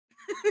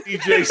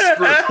DJ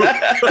Screw.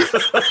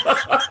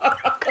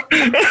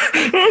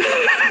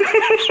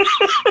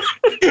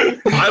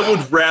 I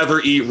would rather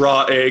eat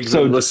raw eggs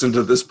than listen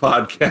to this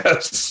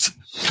podcast.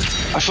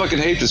 I fucking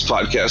hate this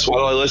podcast. Why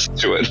do I listen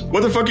to it?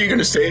 What the fuck are you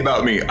gonna say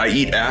about me? I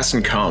eat ass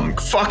and cum.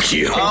 Fuck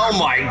you. Oh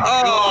my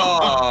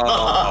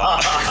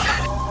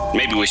god.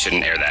 Maybe we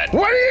shouldn't air that.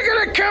 When are you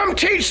gonna come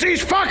teach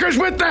these fuckers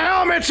with the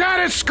helmets how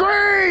to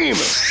scream?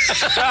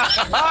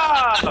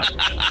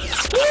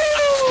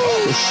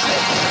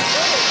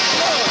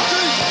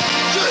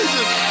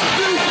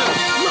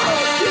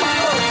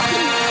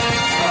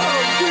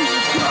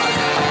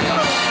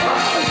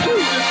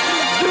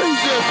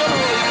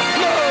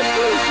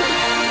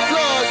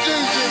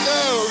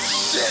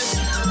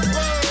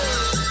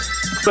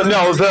 But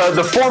no,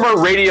 the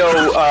former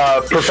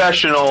radio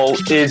professional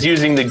is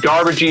using the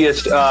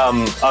garbagiest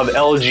of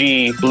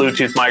LG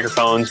Bluetooth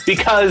microphones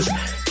because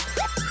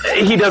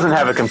he doesn't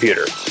have a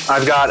computer.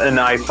 I've got an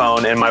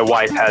iPhone and my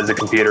wife has a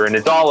computer and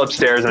it's all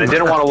upstairs and I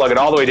didn't want to lug it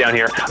all the way down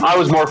here. I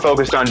was more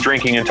focused on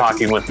drinking and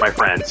talking with my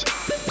friends.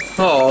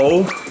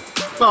 Oh.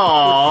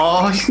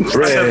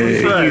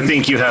 You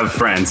think you have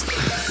friends?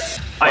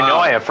 I know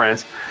I have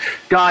friends.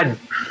 God.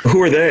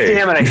 Who are they?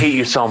 Damn it, I hate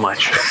you so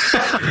much.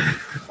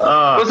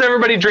 What's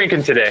everybody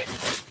drinking today?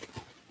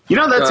 You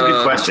know, that's a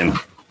good question.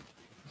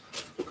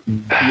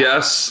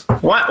 Yes.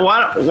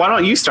 Why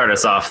don't you start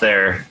us off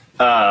there,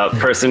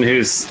 person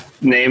whose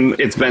name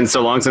it's been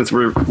so long since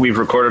we've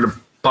recorded a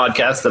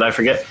podcast that I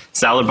forget?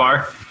 Salad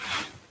Bar?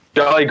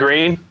 Jolly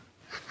Green?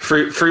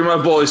 Free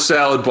my boy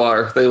Salad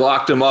Bar. They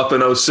locked him up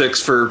in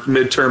 06 for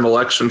midterm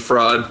election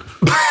fraud.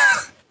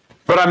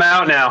 But I'm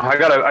out now. I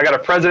got a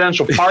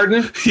presidential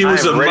pardon. He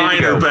was a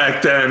minor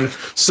back then,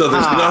 so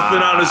there's nothing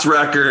on his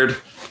record.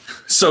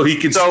 So he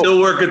can still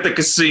work at the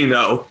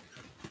casino.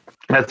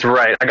 That's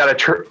right. I got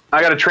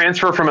a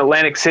transfer from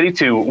Atlantic City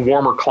to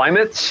warmer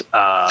climates.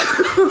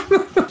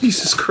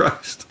 Jesus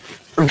Christ.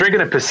 I'm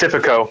drinking a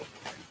Pacifico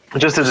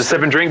just as a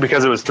sip and drink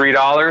because it was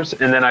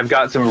 $3. And then I've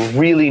got some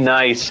really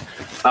nice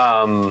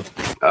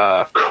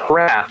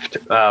craft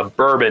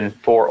bourbon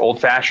for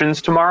old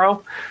fashions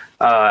tomorrow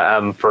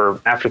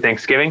for after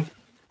Thanksgiving.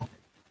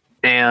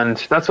 And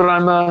that's what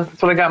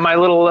I got my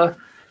little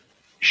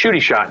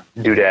shooty shot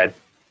doodad.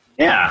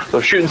 Yeah. So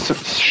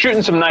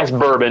shooting some nice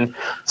bourbon,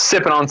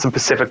 sipping on some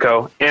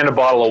Pacifico, and a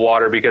bottle of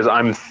water because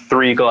I'm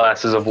 3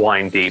 glasses of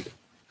wine deep.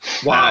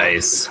 Wow.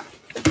 Nice.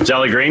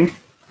 Jolly Green?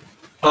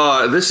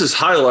 This is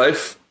High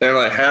Life, and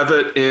I have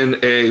it in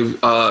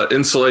a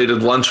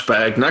insulated lunch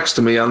bag next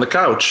to me on the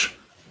couch.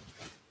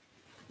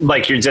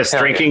 Like you're just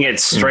drinking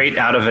it straight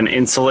out of an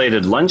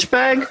insulated lunch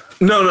bag?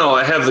 No,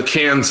 I have the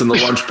cans in the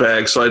lunch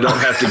bag, so I don't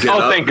have to get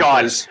up. Oh, thank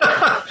God.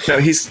 No,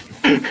 he's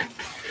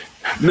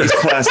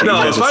classy.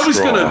 No, if I was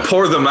going to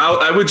pour them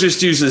out, I would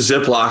just use a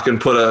Ziploc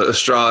and put a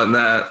straw in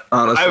that,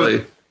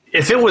 honestly.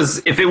 If it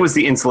was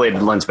the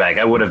insulated lunch bag,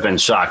 I would have been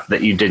shocked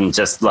that you didn't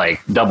just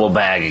like double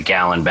bag a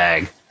gallon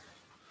bag.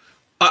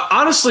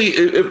 Honestly,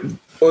 you're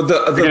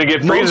going to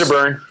get freezer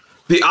burn.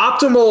 The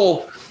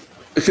optimal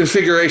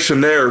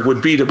configuration there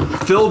would be to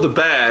fill the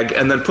bag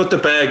and then put the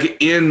bag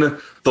in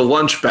the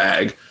lunch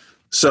bag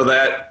so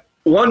that,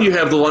 one, you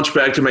have the lunch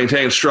bag to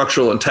maintain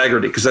structural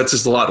integrity because that's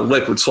just a lot of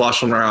liquid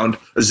sloshing around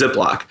a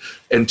Ziploc.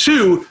 And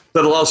two,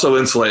 that'll also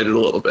insulate it a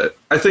little bit.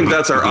 I think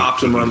that's our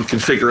optimum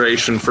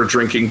configuration for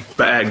drinking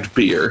bagged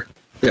beer.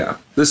 Yeah.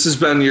 This has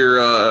been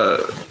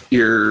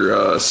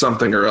your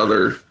something or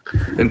other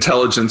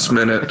intelligence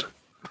minute.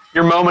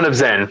 Your moment of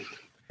zen.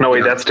 No,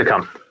 wait, that's to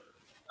come.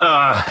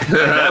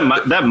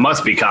 That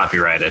must be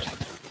copyrighted.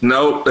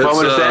 No,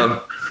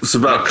 it's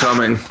about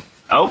coming.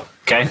 Oh,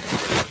 okay.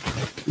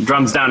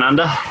 Drums down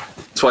under.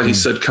 That's why he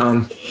said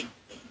come.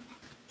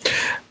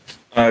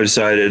 I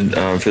decided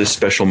for this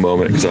special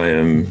moment, because I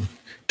am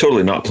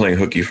totally not playing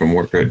hooky from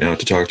work right now,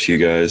 to talk to you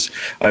guys.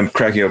 I'm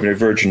cracking open a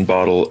virgin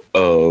bottle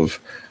of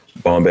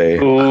Bombay.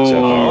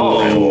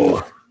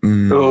 Ooh.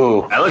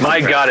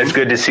 My God, it's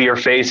good to see your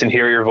face and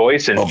hear your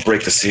voice. And I'll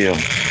break the seal.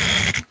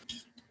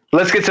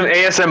 Let's get some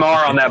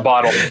ASMR on that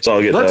bottle. So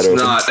I'll get Let's that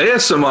over. not.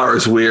 ASMR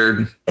is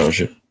weird. Oh,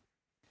 shit.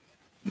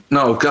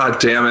 No, God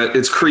damn it.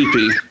 It's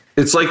creepy.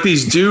 It's like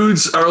these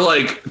dudes are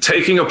like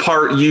taking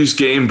apart used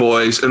Game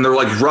Boys and they're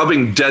like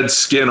rubbing dead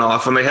skin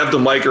off and they have the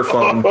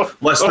microphone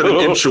less than an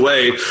inch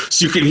away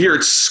so you can hear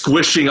it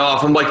squishing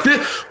off. I'm like,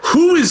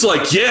 who is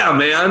like, yeah,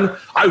 man,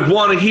 I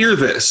want to hear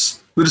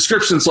this. The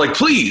description's like,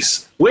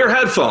 please wear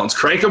headphones,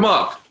 crank them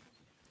up.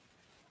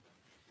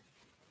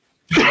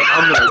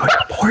 I'm like,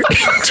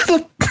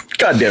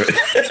 God damn it.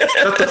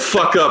 shut the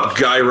fuck up,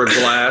 Gyra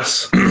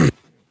Glass.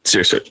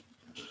 Seriously.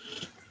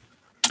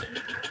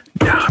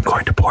 Now I'm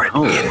going to pour it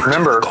in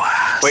Remember, the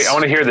glass. wait, I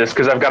want to hear this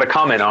because I've got a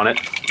comment on it.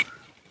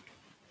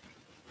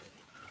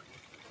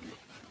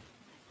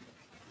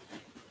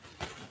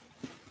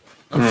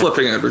 I'm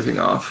flipping everything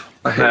off.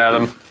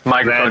 The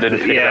microphone didn't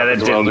pick it up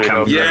that as well, didn't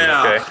come so- through.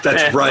 Yeah,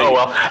 that's right. Oh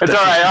well, it's all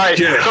right. All right.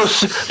 Yeah.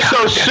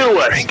 So sue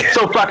us.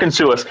 So fucking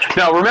sue us.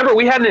 Now remember,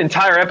 we had an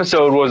entire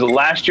episode. Was it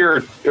last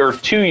year or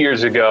 2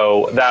 years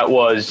ago? That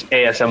was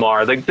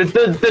ASMR.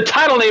 The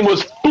title name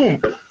was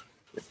Boom.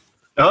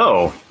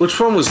 Oh, Which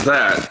one was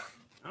that?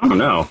 I don't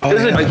know.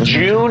 This is a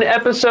June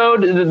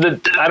episode.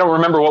 I don't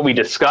remember what we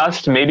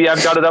discussed. Maybe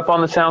I've got it up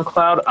on the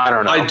SoundCloud. I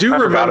don't know. I do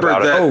forgot remember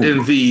about it. that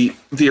in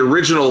the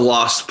original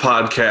Lost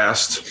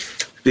podcast,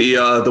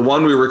 the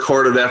one we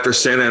recorded after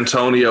San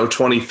Antonio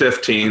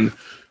 2015,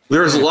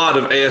 there was a lot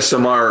of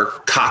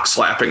ASMR cock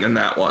slapping in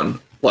that one.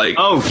 Like,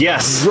 Oh,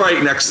 yes.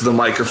 right next to the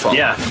microphone.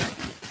 Yeah.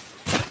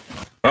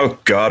 Oh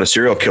God, a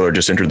serial killer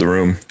just entered the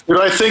room.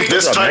 Dude, I think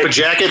this What's up, type mate? of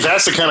jacket,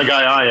 that's the kind of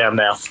guy I am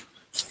now.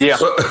 Yeah,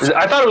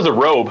 I thought it was a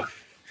robe.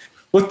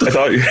 What the?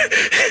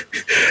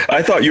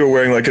 I thought you were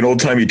wearing like an old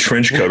timey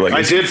trench coat. Like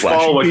I this did flashy-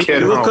 follow a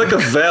kid You look home. like a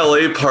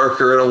valet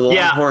parker at a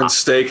Longhorn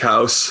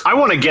Steakhouse. I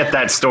want to get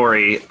that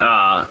story,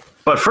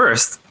 but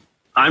first,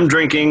 I'm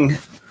drinking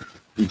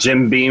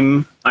Jim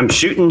Beam. I'm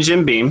shooting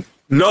Jim Beam.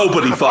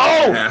 Nobody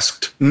fucking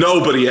asked.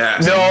 Nobody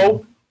asked.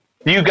 No,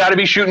 you got to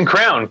be shooting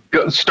Crown.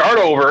 Go, start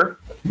over.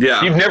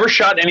 Yeah. You've never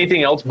shot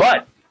anything else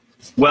but.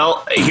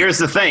 Well, here's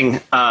the thing.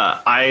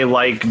 I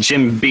like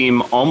Jim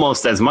Beam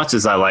almost as much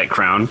as I like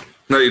Crown,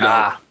 No, you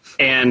don't.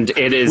 and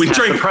it is We half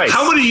drank. the price.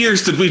 How many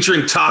years did we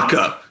drink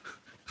Taka?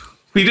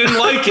 We didn't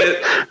like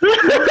it.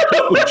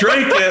 We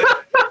drank it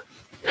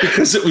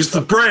because it was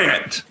the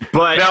brand.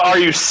 But Now, are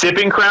you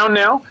sipping Crown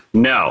now?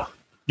 no.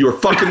 You were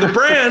fucking the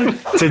brand.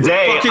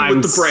 Today, Fucking I'm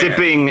with the brand.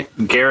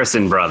 sipping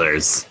Garrison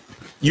Brothers,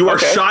 You are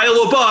Okay. Shia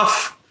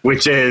LaBeouf.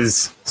 which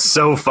is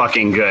so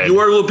fucking good. You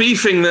are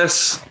LaBeefing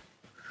this.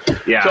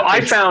 Yeah. So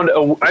I found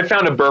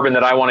a bourbon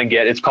that I want to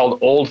get. It's called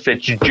Old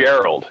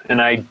Fitzgerald,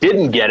 and I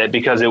didn't get it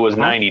because it was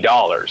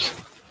 $90,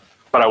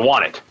 but I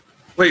want it.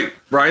 Wait,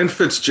 Ryan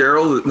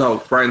Fitzgerald?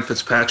 No, Ryan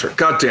Fitzpatrick.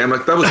 God damn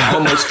it. That was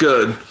almost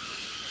good.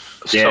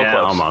 Yeah, So close.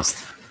 almost.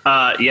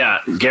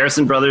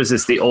 Garrison Brothers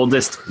is the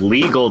oldest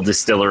legal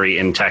distillery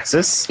in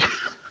Texas.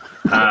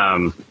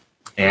 And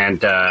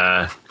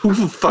Who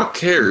the fuck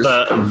cares?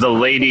 the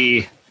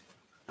lady,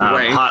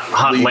 Rank,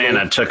 Hot legal.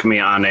 Lana, took me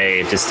on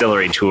a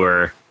distillery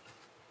tour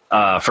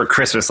for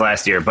Christmas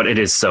last year, but it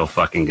is so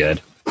fucking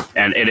good.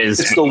 And it is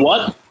It's the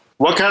what?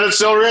 What kind of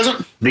distillery is it?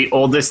 the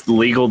oldest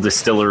legal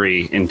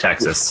distillery in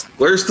Texas.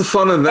 Where's the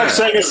fun in I'm that?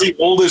 saying it's the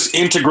oldest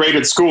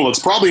integrated school. It's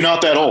probably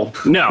not that old.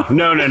 No.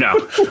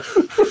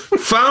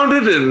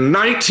 Founded in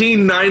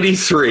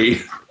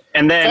 1993.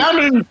 And then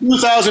Founded in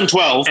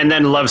 2012.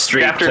 Love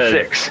Street Chapter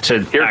 6. to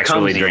Here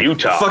actually comes drink.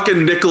 Utah. Fucking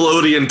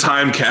Nickelodeon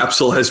time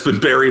capsule has been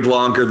buried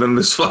longer than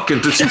this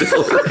fucking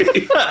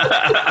distillery.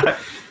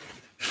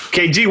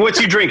 KG, what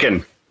you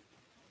drinking?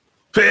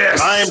 Piss.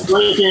 I am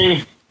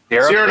drinking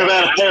Sierra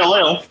Nevada Pale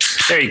Ale.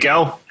 There you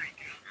go.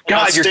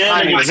 God, your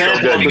Outstanding timing is so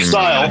example of the good.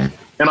 style.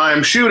 And I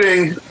am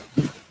shooting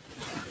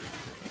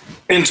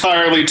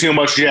entirely too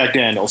much Jack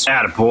Daniels.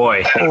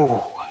 Attaboy.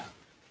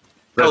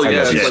 Hell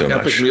yeah, love you it's so like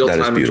much. Epic Mealtime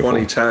That is in beautiful.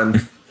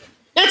 2010.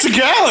 It's a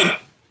gallon.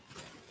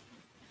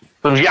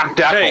 Some Jack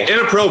Dapple. Hey,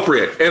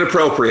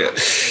 inappropriate.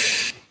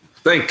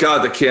 Thank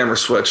God the camera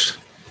switched.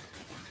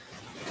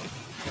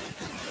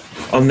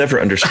 I'll never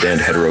understand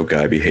hetero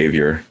guy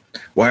behavior.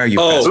 Why are you?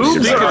 Oh,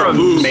 fascinated speaking by of it?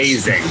 boobs.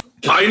 Amazing.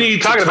 I need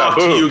to Talking talk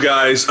about to boobs. you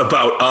guys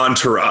about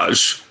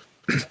Entourage.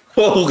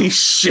 Holy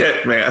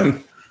shit,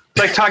 man. It's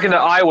like talking to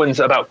Iowans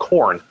about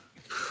corn.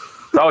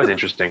 It's always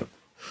interesting.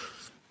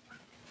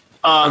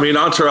 I mean,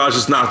 Entourage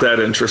is not that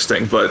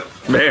interesting, but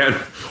man.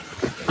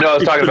 No, I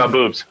was talking about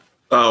boobs.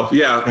 Oh,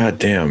 yeah. God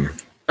damn.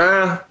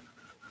 Uh,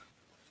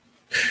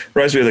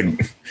 Reminds me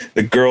of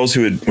the girls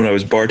who would, when I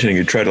was bartending,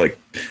 would try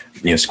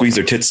to squeeze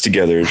their tits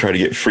together and try to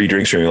get free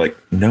drinks from me. Like,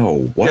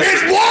 no, what?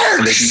 It works!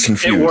 And they'd be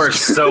confused. It works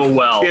so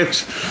well.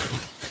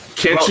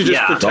 can't Well, you just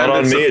yeah. pretend Not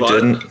on it's me, a it butt?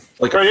 didn't.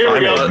 Like a Right, here we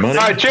go. butt? Money.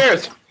 All right,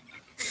 cheers.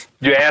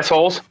 You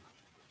assholes.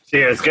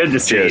 Cheers. Good to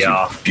see Cheers, you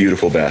y'all.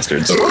 beautiful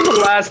bastards. When was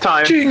the last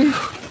time?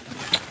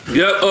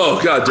 Yeah.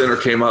 Oh, God, dinner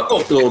came up a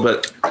little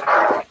bit.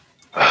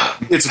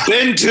 It's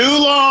been too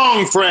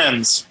long,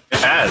 friends. It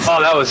has. Oh,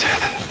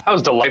 that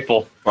was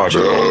delightful.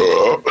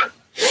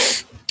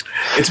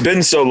 It's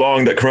been so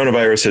long that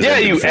coronavirus has. Yeah,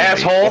 ended you for me.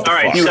 asshole. All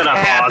right, you shut up,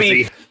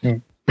 happy,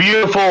 Ozzy.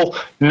 beautiful,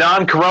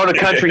 non-corona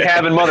country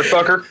having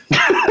motherfucker.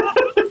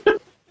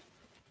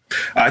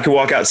 I can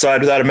walk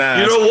outside without a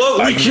mask. You know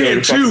what? I We go to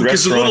can fucking too,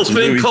 because a little restaurants and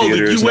thing movie called the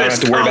theaters, and I don't U.S.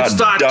 have to worry about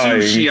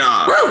dying.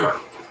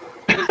 Constitution.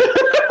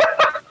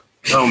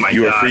 Oh my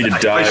You god. are free to I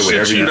die shit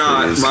wherever you you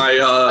not.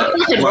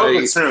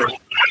 please.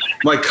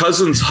 My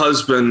cousin's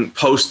husband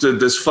posted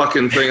this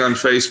fucking thing on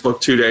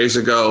Facebook 2 days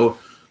ago.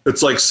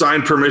 It's like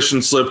signed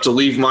permission slip to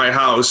leave my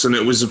house, and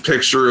it was a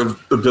picture of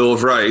the Bill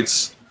of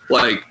Rights.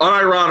 Like,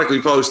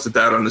 unironically posted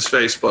that on his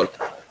Facebook.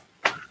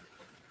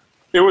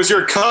 It was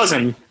your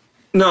cousin.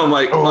 No,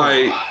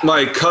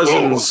 my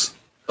cousin's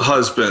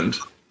husband.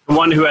 The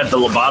one who had the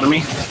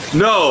lobotomy?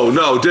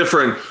 No,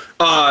 different.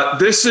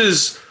 This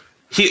is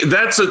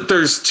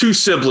There's two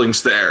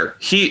siblings there.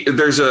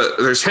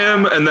 There's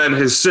him and then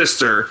his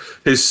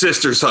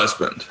sister's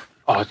husband.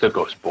 Oh, it's a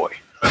ghost boy.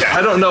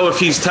 I don't know if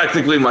he's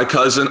technically my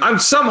cousin. I'm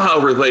somehow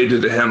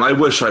related to him. I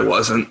wish I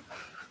wasn't.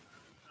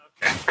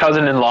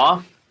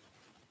 Cousin-in-law?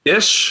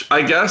 Ish,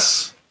 I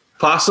guess.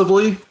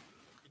 Possibly.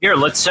 Here,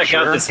 let's check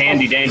out this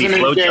handy dandy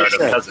flowchart of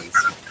cousins.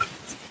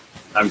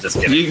 I'm just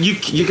kidding.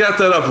 You got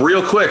that up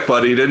real quick,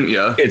 buddy, didn't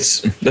you?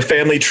 It's the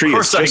family tree.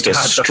 It's just a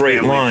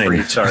straight line.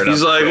 He's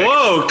like,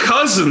 whoa,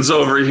 cousins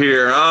over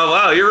here. Oh,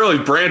 wow, you're really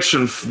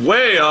branching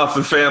way off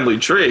the family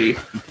tree.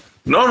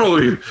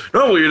 Normally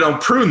you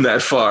don't prune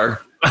that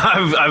far.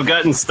 I've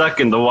gotten stuck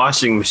in the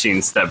washing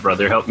machine,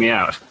 stepbrother. Help me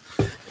out.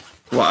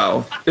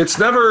 Wow. It's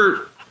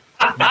never...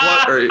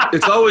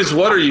 it's always,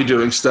 what are you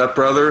doing,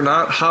 stepbrother?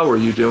 Not how are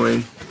you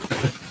doing?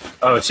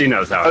 Oh, she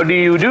knows how. How do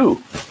you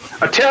do?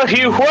 I tell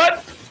you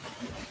what.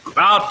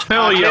 I'll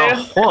tell you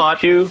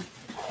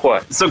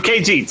what. So,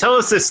 KG, tell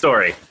us this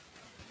story.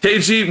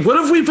 KG, what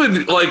have we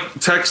been, like,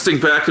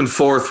 texting back and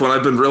forth when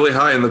I've been really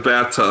high in the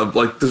bathtub?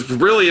 Like, there's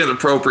really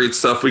inappropriate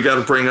stuff we got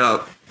to bring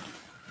up.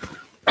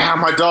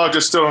 My dog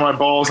just stood on my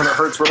balls and it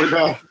hurts really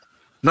bad.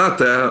 Not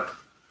that.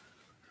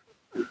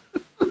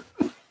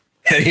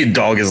 Your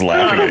dog is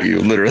laughing at you,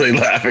 literally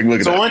laughing. Look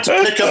at So I went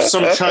to pick up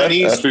some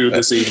Chinese food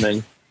this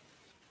evening.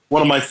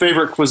 One of my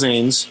favorite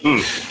cuisines,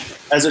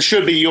 as it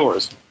should be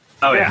yours.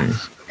 Oh, yeah.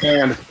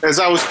 And as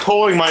I was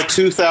pulling my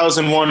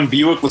 2001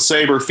 Buick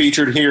LeSabre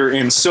featured here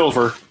in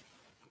silver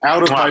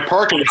out of my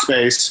parking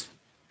space,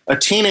 a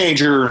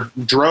teenager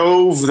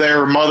drove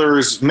their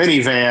mother's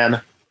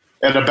minivan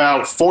at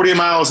about 40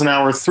 miles an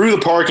hour through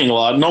the parking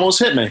lot and almost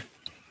hit me.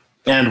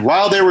 And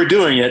while they were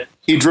doing it,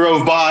 he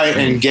drove by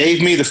and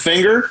gave me the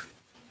finger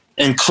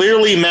and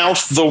clearly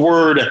mouthed the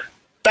word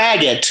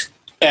faggot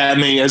at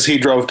me as he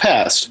drove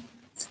past.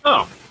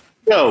 Oh.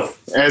 So,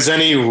 as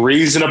any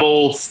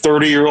reasonable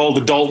 30-year-old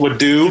adult would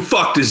do, Who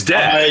fucked his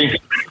dad? I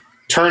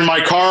turned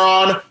my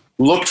car on,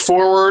 looked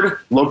forward,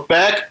 looked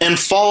back, and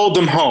followed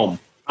them home.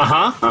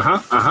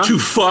 To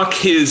fuck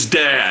his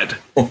dad.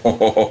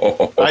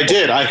 I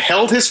did. I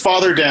held his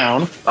father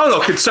down. Oh, no,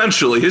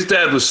 consensually. His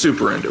dad was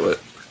super into it.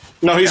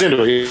 No, he's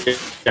into it.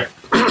 Yeah.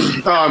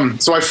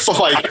 So I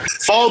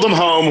followed them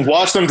home,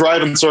 watched them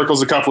drive in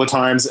circles a couple of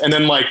times, and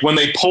then when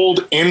they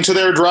pulled into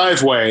their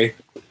driveway,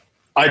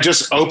 I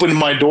just opened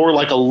my door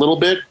like a little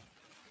bit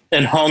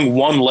and hung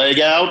one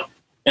leg out,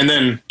 and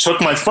then took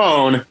my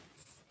phone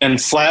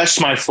and flashed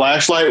my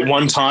flashlight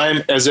one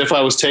time as if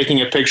I was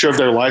taking a picture of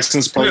their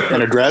license plate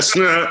and address,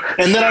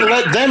 and then I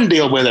let them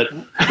deal with it.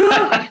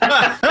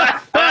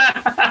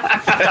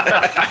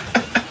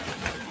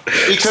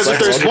 Because if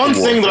there's one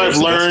thing that I've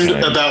learned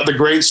about the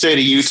great state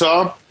of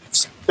Utah,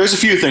 there's a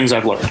few things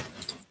I've learned.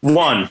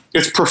 One,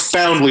 it's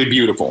profoundly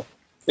beautiful.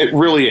 It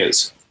really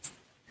is.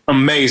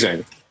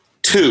 Amazing.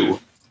 Two,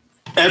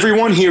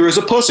 everyone here is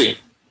a pussy.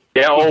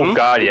 Yeah, oh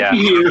God, yeah.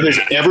 Nobody here has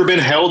ever been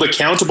held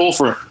accountable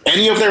for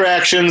any of their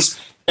actions,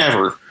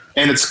 ever.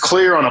 And it's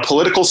clear on a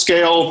political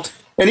scale,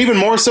 and even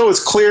more so,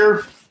 it's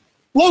clear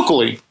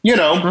locally. You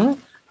know,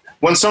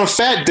 when some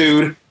fat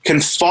dude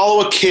can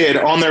follow a kid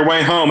on their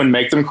way home and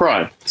make them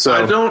cry. So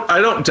I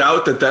don't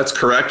doubt that that's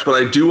correct, but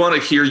I do want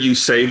to hear you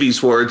say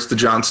these words to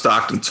John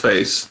Stockton's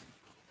face.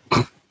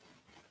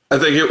 I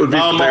think it would be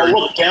I'll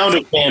look down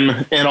at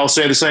him and I'll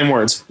say the same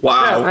words.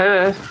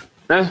 Wow.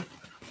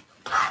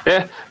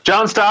 Yeah.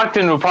 John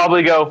Stockton would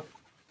probably go,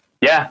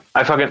 yeah,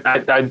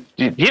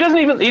 he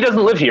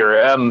doesn't live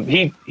here. I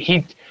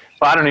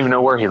don't even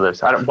know where he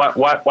lives.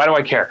 Why do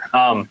I care?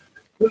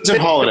 It's in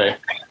Holiday.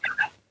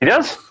 He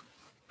does?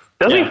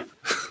 Does he?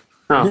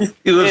 Oh.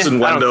 He lives in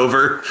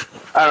Wendover.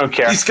 I don't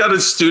care. He's got a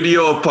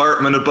studio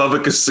apartment above a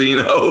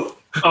casino.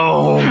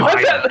 Oh, my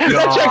God.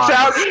 That checks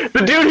out.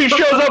 The dude who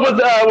shows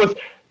up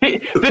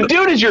the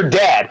dude is your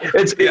dad.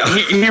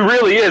 He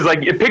really is. Like,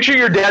 picture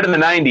your dad in the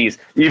 90s.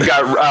 You've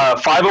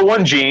got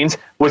 501 jeans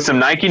with some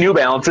Nike New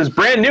Balances,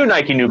 brand new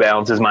Nike New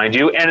Balances, mind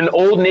you, and an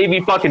Old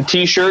Navy fucking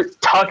t-shirt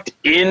tucked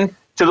in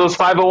to those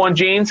 501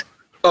 jeans.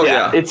 Oh,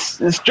 yeah. It's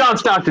John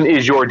Stockton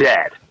is your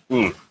dad.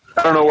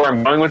 I don't know where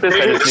I'm going with this.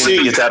 I just need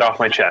to get that off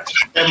my chest.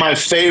 At my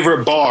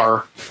favorite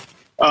bar,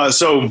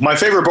 so my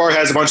favorite bar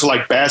has a bunch of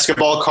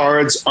basketball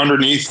cards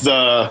underneath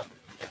the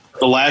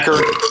lacquer,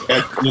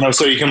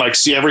 so you can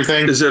see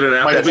everything. Is it an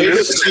Applebee's? My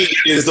favorite seat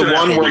is the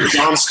one where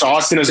John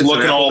Stockton is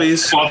looking all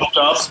puffed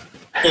up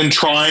and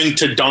trying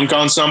to dunk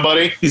on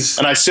somebody,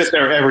 and I sit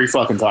there every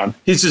fucking time.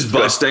 He's just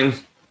busting.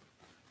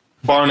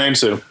 Bar name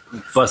Sue.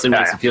 Busting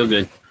makes it feel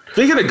good.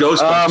 Speaking of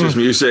Ghostbusters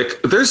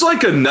music, there's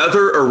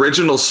another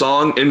original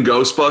song in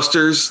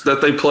Ghostbusters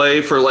that they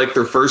play for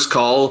their first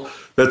call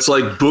that's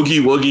Boogie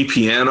Woogie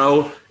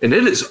Piano, and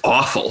it is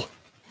awful.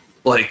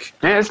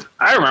 Yes,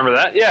 I remember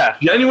that, yeah.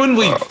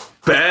 Genuinely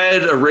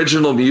bad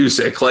original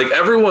music.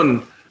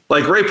 Everyone,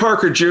 Ray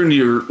Parker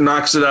Jr.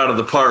 knocks it out of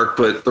the park,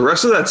 but the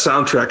rest of that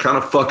soundtrack kind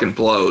of fucking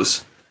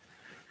blows.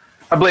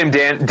 I blame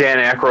Dan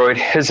Aykroyd.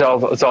 It's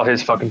all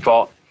his fucking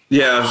fault.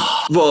 Yeah,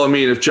 well, I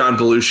mean, if John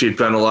Belushi had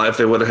been alive,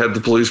 they would have had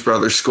the Blues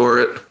Brothers score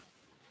it.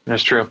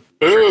 That's true.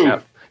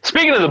 Ooh.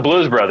 Speaking of the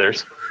Blues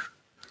Brothers,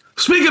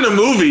 Speaking of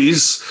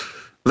movies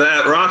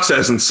that Rox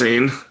hasn't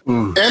seen,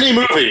 Any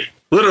movie.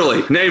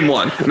 literally, name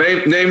one.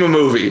 Name a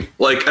movie,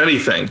 like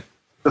anything.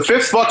 The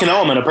Fifth fucking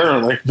Element,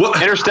 apparently.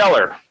 What?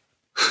 Interstellar.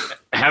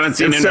 Haven't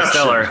seen Inception.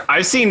 Interstellar.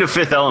 I've seen The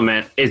Fifth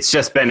Element. It's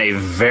just been a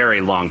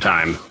very long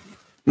time.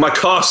 My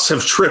costs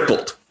have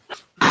tripled.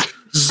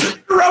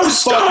 0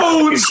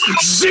 stones,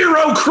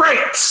 0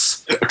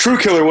 crates. A true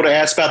killer would have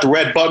asked about the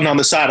red button on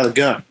the side of the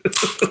gun.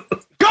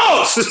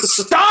 Ghost,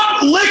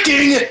 stop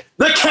licking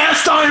the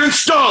cast iron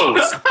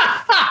stoves.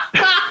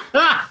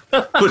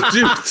 But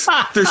dude,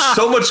 there's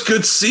so much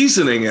good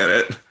seasoning in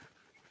it.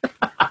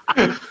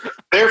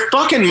 There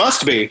fucking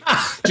must be.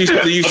 I've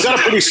I've got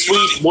a pretty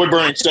sweet wood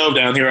burning stove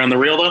down here on the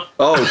reel, though.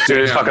 Oh,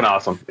 damn. It's fucking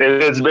awesome.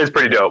 It's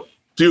pretty dope.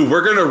 Dude,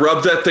 we're going to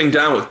rub that thing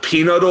down with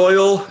peanut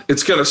oil.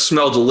 It's going to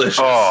smell delicious.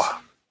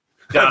 Oh,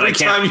 God, Every I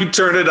can't. time you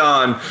turn it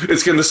on,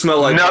 it's going to smell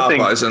like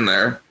Nothing. Popeyes in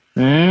there.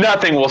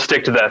 nothing will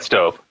stick to that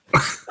stove.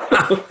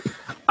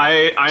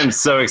 I'm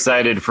so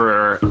excited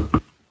for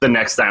the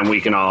next time we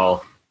can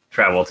all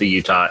travel to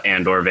Utah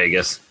and or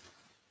Vegas.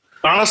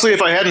 Honestly,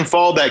 if I hadn't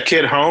followed that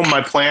kid home,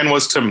 my plan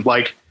was to,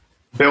 like,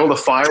 build a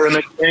fire in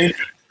the thing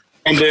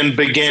and then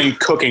begin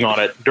cooking on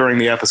it during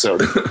the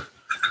episode.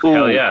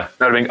 Hell yeah.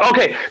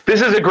 Okay,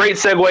 this is a great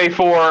segue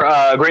for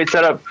a great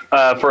setup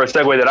for a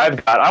segue that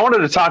I've got. I wanted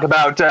to talk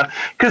about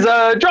because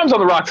Drums on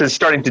the Rocks is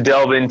starting to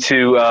delve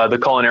into the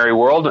culinary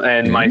world,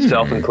 and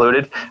myself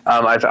included.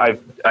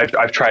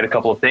 I've tried a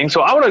couple of things,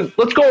 so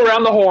let's go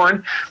around the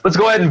horn. Let's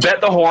go ahead and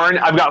bet the horn.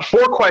 I've got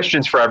 4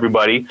 questions for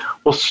everybody.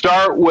 We'll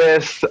start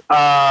with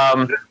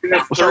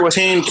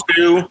 13,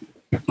 2,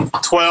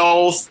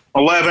 12,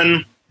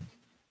 11.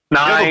 I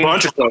have a 9.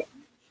 bunch of stuff.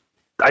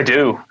 I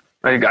do.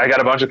 I got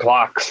a bunch of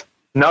clocks.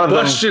 None of them.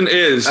 Question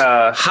is,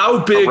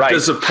 how big right.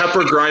 does a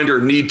pepper grinder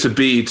need to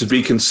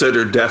be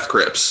considered death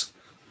grips?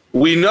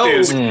 We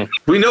know 3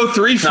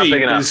 feet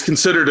big enough. is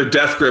considered a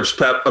death grips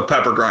a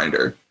pepper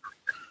grinder.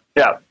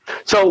 Yeah.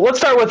 So let's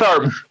start with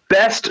our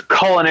best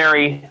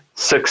culinary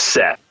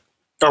success.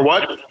 Or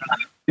what?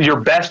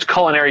 Your best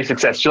culinary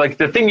success. Like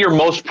the thing you're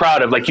most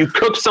proud of. Like you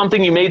cooked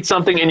something, you made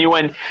something, and you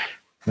went,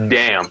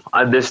 "Damn,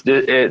 this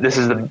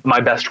is my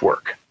best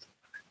work."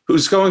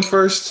 Who's going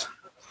first?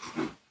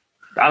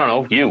 I don't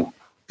know, you.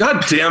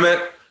 God damn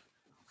it.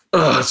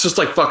 Ugh, it's just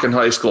like fucking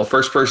high school.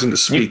 First person to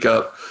speak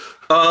up.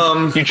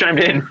 You chimed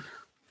in.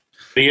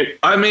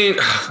 I mean,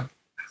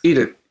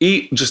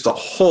 eat just a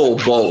whole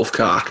bowl of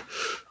cock.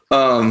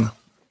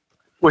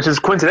 Which is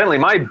coincidentally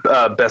my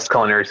best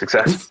culinary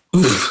success.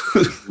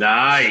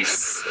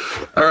 Nice.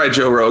 All right,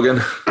 Joe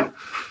Rogan.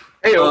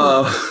 Hey,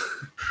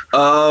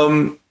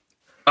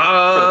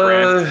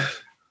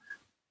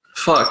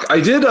 Fuck. I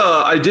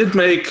did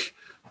make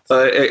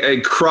a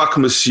croque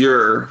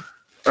monsieur,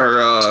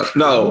 or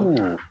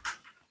no.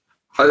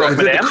 I did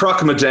the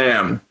croque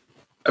madame.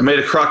 I made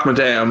a croque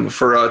madame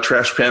for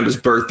Trash Panda's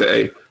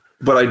birthday,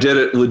 but I did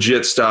it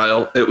legit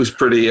style. It was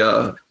pretty.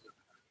 I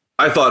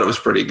thought it was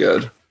pretty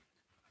good.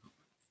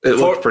 It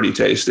looked pretty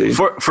tasty.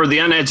 For the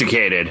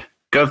uneducated,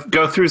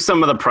 go through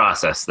some of the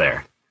process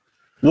there.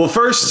 Well,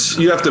 first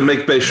you have to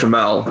make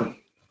bechamel,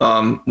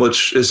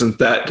 which isn't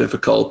that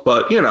difficult,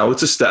 but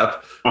it's a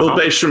step. A little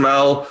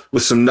bechamel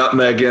with some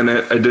nutmeg in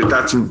it.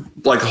 Got some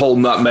like whole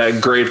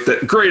nutmeg, grated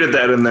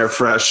that in there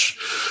fresh.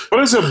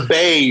 What is a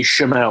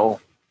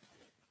bechamel?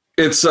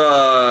 It's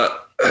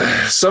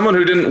someone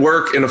who didn't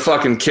work in a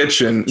fucking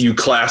kitchen, you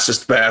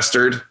classist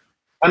bastard.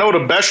 I know what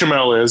a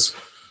bechamel is.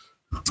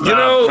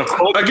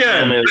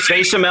 Again,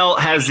 Bechamel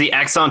has the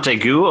accent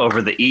aigu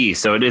over the E,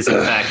 so it is in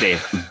fact a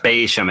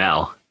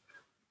bechamel.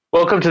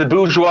 welcome to the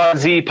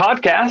Bourgeoisie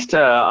podcast.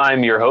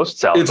 I'm your host,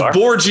 Salazar. it's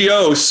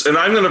Borgios, and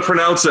I'm going to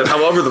pronounce it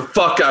however the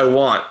fuck I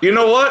want. You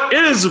know what?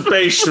 It is a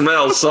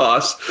bechamel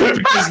sauce.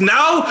 Because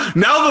now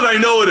that I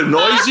know it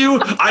annoys you,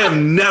 I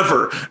am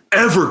never,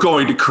 ever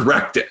going to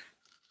correct it.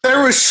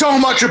 There is so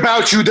much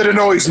about you that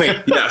annoys me.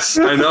 Yes,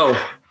 I know.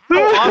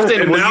 How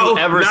often And will now you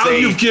ever say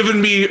you've given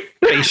me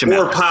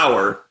bechamel? more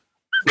power.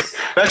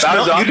 As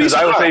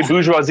I would say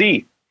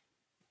bourgeoisie.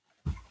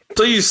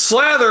 So you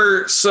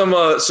slather some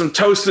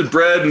toasted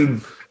bread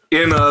in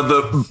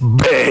the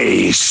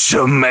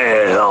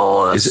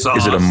bechamel Is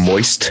sauce. it a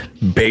moist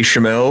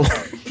bechamel?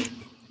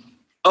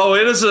 Oh,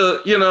 it is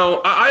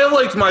I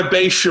like my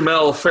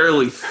bechamel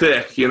fairly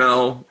thick,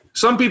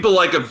 Some people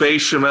like a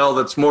bechamel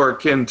that's more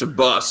akin to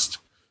bust,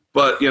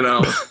 but,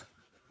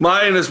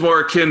 mine is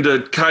more akin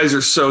to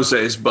Kaiser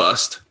Soze's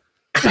bust.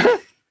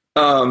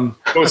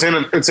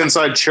 It's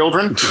inside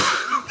children.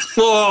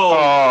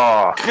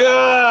 Oh,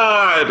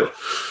 God.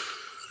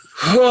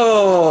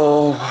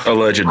 Oh.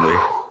 Allegedly.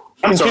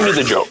 Continue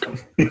the joke.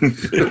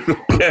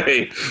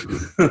 Okay.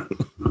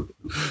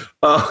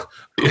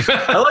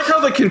 I like how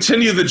the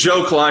continue the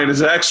joke line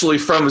is actually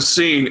from a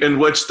scene in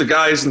which the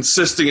guy is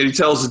insisting and he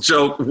tells a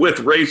joke with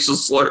racial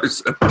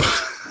slurs.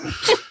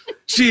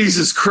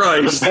 Jesus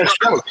Christ.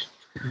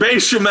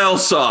 Bechamel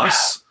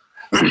sauce,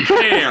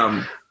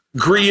 ham,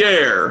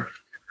 Gruyere,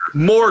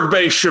 more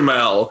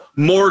bechamel,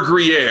 more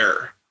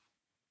Gruyere,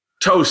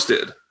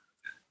 toasted.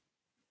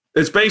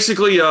 It's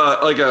basically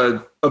like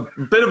a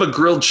bit of a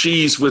grilled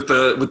cheese with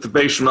the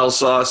bechamel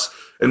sauce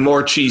and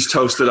more cheese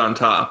toasted on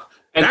top.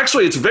 And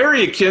actually, it's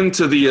very akin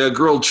to the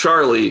grilled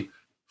Charlie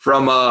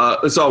from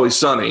It's Always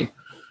Sunny,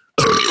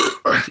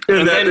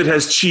 in that it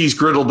has cheese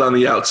griddled on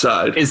the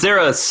outside. Is there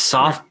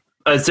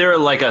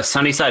like a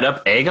sunny side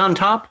up egg on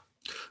top?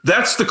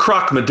 That's the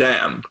croque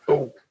madame.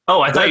 Oh,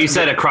 I thought you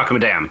said a croque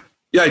madame.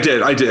 Yeah, I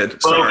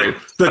did. Sorry.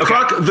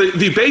 Okay.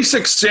 The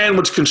basic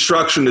sandwich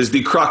construction is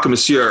the croque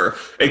monsieur.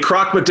 A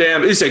croque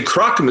madame is a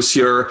croque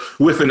monsieur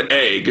with an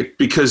egg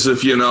because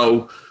of,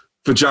 vaginal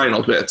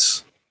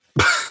bits.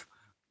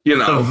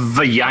 The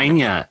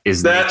vagina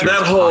is that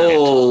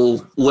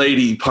whole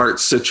lady part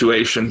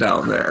situation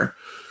down there.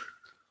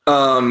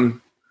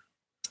 And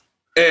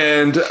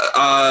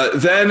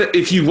then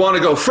if you want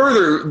to go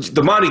further,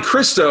 the Monte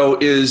Cristo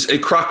is a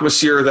croque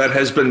monsieur that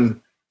has been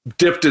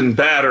dipped in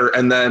batter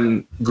and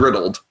then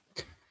griddled.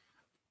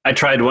 I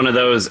tried one of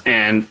those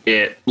and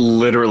it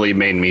literally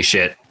made me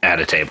shit at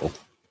a table.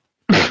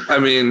 I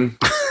mean,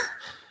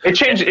 it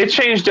changed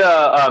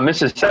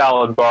Mrs.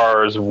 Salad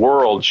Bar's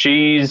world.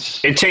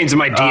 It changed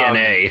my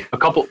DNA.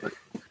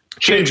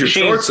 Change your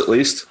shorts at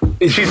least.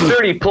 She's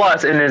 30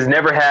 plus and has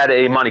never had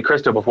a Monte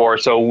Cristo before,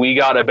 so we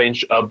got a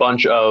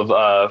bunch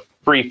of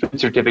free food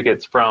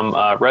certificates from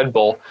Red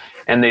Bull,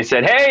 and they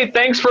said, "Hey,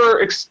 thanks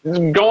for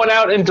going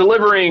out and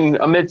delivering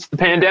amidst the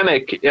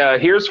pandemic.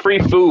 Here's free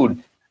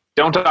food.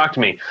 Don't talk to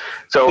me."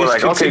 So we're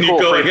like, "Okay, cool."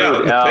 Going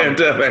out in the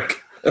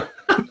pandemic.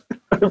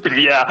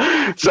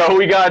 Yeah. So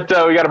we got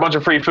a bunch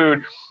of free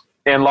food,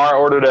 and Laura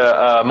ordered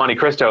a Monte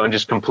Cristo and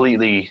just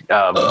completely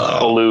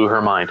blew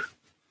her mind.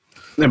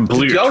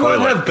 Did y'all not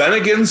have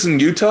Bennigans in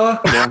Utah?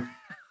 Yeah.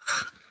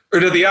 Or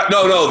did the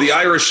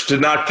Irish did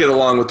not get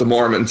along with the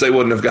Mormons. They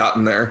wouldn't have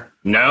gotten there.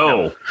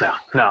 No.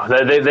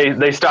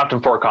 They stopped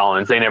in Fort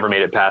Collins. They never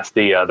made it past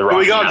the Rocky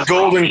We got Mountain.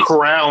 Golden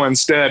Corral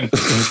instead.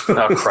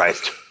 Oh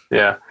Christ!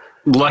 Yeah.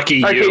 Lucky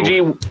you.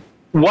 KG,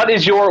 what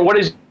is your?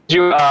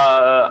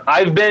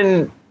 I've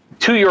been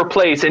to your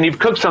place, and you've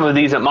cooked some of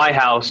these at my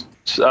house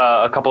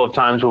a couple of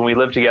times when we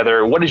lived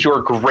together. What is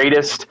your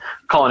greatest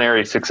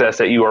culinary success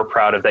that you are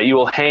proud of, that you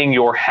will hang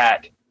your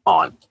hat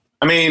on?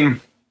 I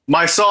mean,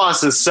 my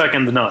sauce is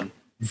second to none,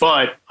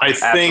 but I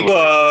think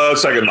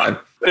second mine.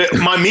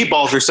 My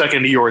meatballs are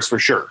second to yours for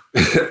sure.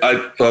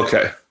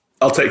 Okay,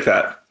 I'll take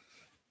that.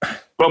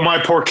 But my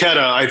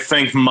porchetta, I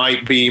think,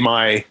 might be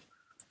my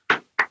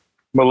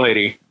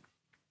lady.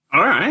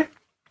 All right.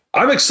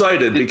 I'm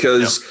excited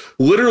because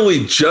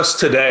literally just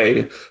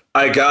today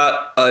I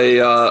got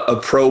a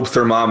probe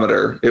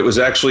thermometer. It was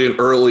actually an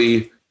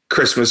early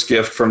Christmas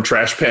gift from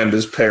Trash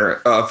Panda's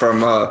parent,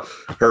 from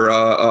her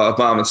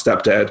mom and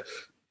stepdad.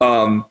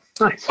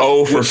 Nice.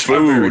 Oh, for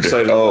food.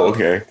 Oh,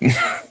 okay.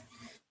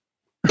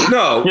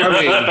 No,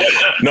 I mean,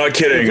 not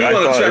kidding. I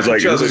thought it was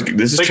like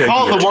this is. They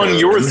call the one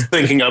you're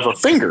thinking of a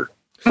finger.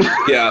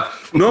 Yeah.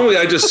 Normally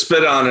I just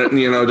spit on it,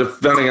 and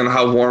depending on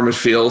how warm it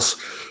feels.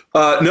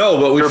 No,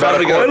 but we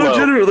finally got. I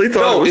legitimately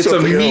thought it was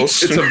something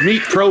else. It's a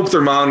meat probe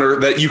thermometer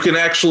that you can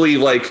actually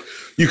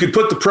you can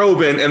put the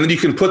probe in, and then you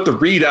can put the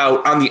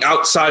readout on the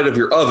outside of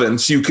your oven,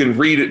 so you can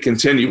read it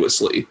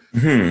continuously.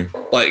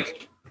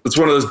 It's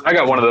one of those. I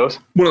got one of those.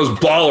 One of those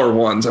baller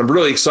ones. I'm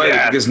really excited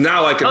because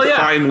now I can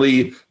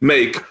finally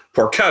make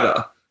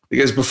porchetta.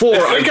 Because before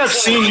I think I've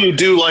seen you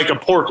do like a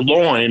pork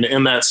loin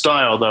in that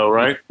style, though,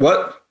 right?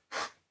 What?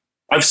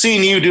 I've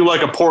seen you do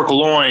like a pork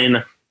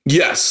loin.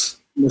 Yes.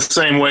 The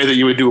same way that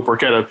you would do a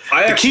porchetta.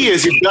 The key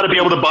is you've got to be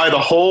able to buy the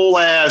whole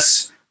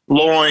ass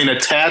loin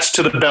attached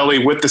to the belly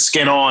with the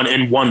skin on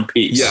in one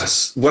piece.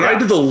 Yes. When I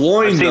did the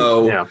loin,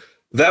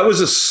 that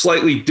was a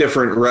slightly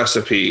different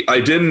recipe. I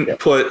didn't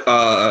put.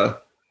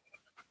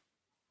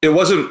 It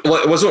wasn't.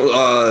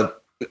 I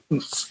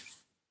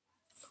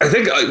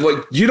think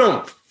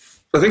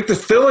I think the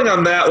filling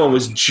on that one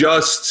was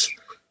just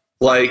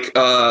like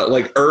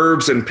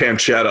herbs and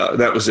pancetta.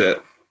 That was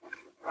it.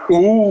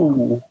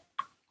 Ooh.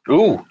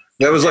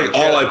 That was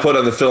all I put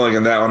on the filling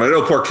in that one. I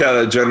know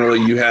porchetta, generally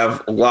you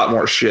have a lot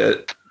more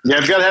shit. Yeah,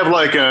 it's got to have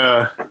like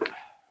a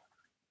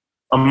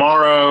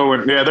marrow.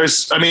 And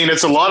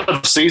it's a lot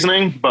of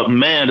seasoning, but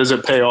man, does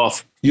it pay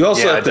off. You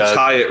also have to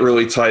tie it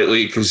really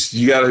tightly because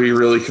you got to be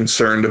really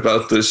concerned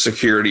about the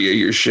security of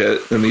your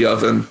shit in the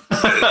oven.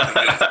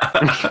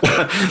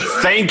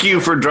 Thank you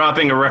for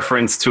dropping a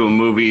reference to a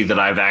movie that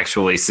I've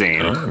actually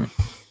seen.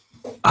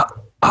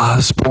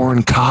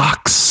 Osborne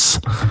Cox.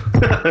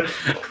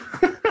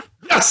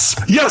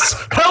 Yes.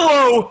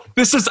 Hello,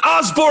 this is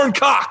Osborne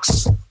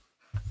Cox.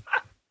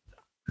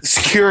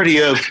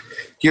 Security of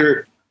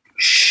your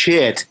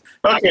shit.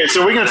 Okay,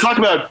 so we're going to talk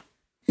about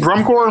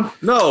Drumcore?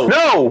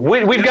 No.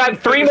 We've got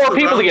three more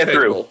people to get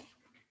through.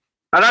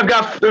 And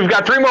we've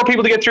got three more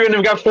people to get through, and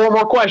we've got four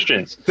more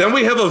questions. Then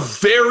we have a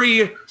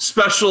very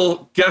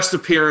special guest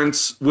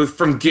appearance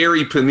from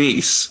Gary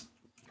Panisse.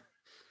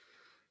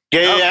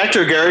 Gay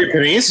actor Gary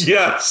Panisse?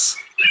 Yes.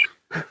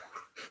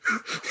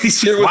 He's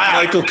here with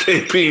Michael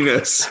K.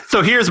 Penis.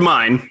 So here's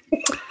mine.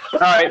 All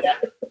right.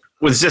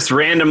 Was just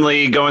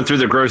randomly going through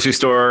the grocery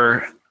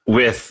store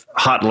with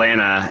Hot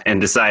Lana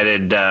and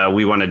decided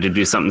we wanted to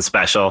do something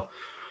special.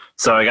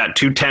 So I got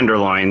two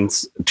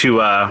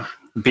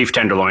beef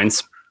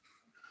tenderloins.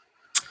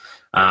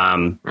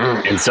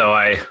 And so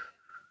I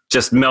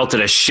just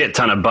melted a shit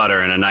ton of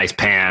butter in a nice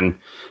pan,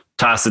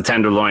 tossed the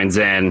tenderloins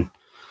in,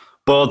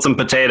 boiled some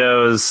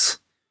potatoes,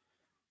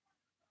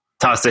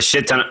 tossed a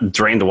shit ton,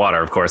 drained the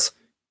water, of course,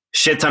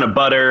 shit ton of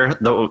butter,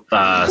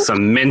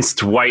 some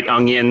minced white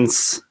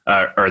onions,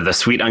 or the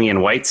sweet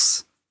onion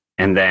whites,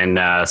 and then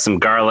some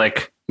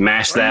garlic,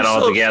 mashed that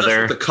all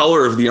together. The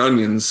color of the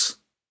onions.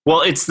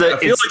 Well, I feel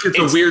like it's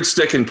a weird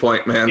sticking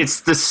point, man.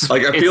 It's this.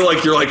 Like, I feel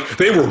like you're like,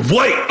 they were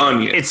white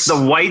onions. It's the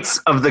whites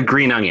of the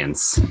green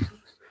onions.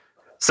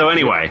 So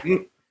anyway,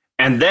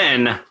 and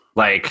then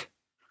pan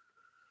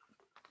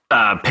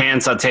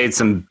sauteed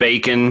some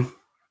bacon,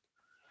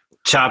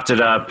 chopped it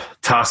up,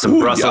 tossed some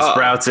Brussels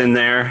sprouts in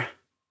there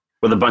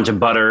with a bunch of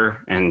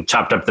butter and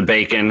chopped up the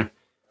bacon.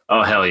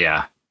 Oh, hell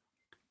yeah.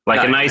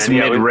 A nice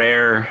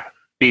mid-rare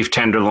beef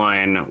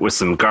tenderloin with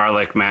some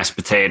garlic, mashed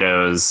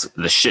potatoes,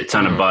 the shit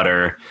ton of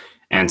butter,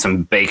 and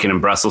some bacon and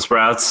Brussels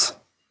sprouts.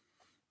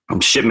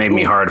 Shit made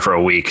me hard for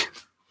a week.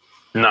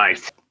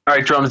 Nice. All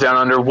right, Drums Down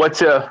Under.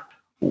 What's the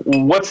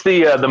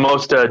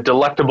most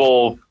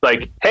delectable,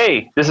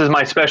 hey, this is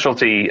my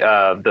specialty,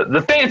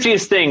 the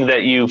fanciest thing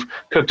that you've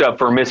cooked up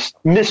for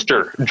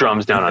Mr.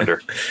 Drums Down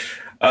Under?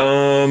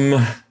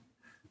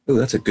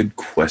 That's a good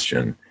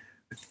question.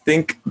 I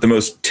think the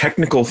most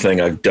technical thing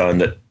I've done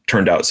that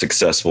turned out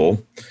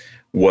successful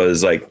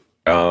was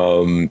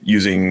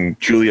using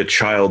Julia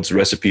Child's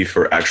recipe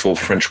for actual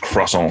French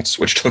croissants,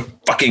 which took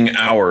fucking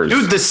hours.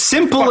 Dude, the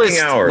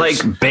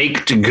simplest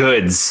baked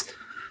goods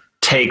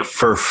take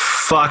for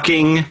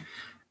fucking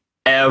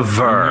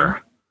ever.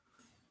 Mm-hmm.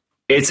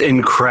 It's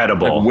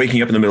incredible.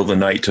 Waking up in the middle of the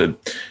night to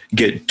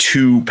get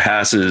 2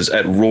 passes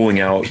at rolling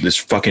out this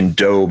fucking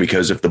dough,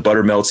 because if the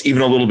butter melts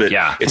even a little bit,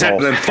 it's all.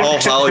 And then Paul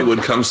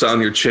Hollywood comes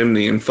down your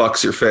chimney and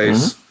fucks your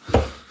face.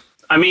 Mm-hmm.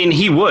 I mean,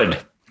 he would.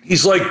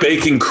 He's like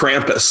baking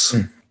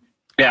Krampus.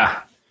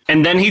 Yeah.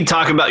 And then he'd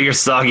talk about your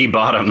soggy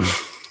bottom.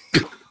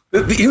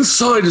 The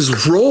inside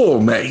is raw,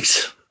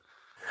 mate.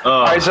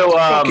 All right, so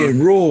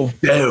fucking raw.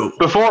 No.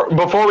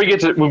 Before we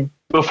get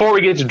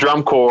to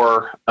drum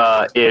corps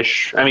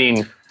ish, I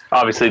mean,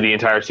 obviously the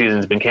entire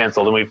season's been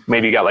canceled, and we've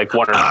maybe got 1 or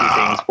 2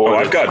 things for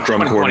I've got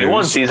drum corps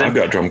news. Season. I've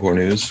got drum corps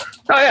news.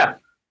 Oh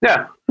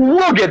yeah.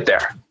 We'll get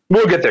there.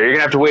 You're gonna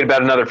have to wait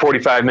about another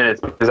 45 minutes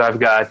because I've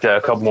got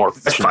a couple more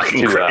questions.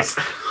 Fucking crazy.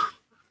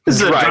 This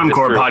is a drum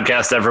corps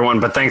podcast,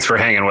 everyone, but thanks for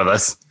hanging with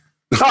us.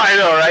 Oh, I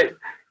know, right?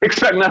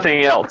 Expect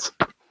nothing else.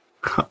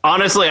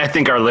 Honestly, I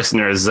think our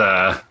listeners,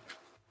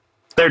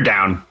 they're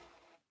down.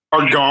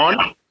 Are gone?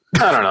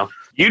 I don't know.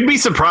 You'd be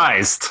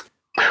surprised.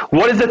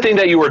 What is the thing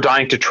that you were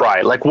dying to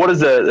try? What is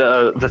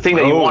the thing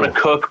that you want to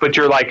cook, but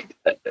you're like,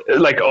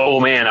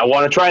 oh man, I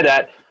want to try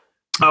that.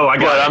 Oh, I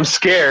got it. I'm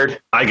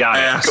scared. I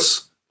got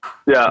it.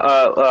 Yeah,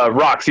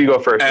 Rox, you go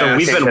first. So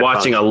we've been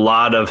watching a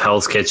lot of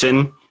Hell's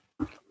Kitchen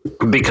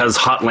because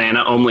Hot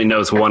Lana only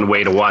knows one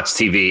way to watch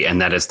TV,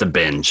 and that is to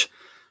binge.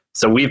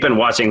 So we've been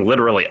watching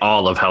literally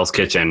all of Hell's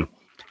Kitchen,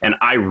 and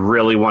I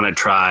really want to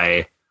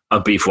try a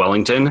beef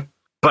Wellington,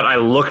 but I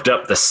looked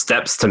up the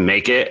steps to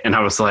make it, and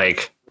I was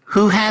like,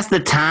 who has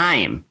the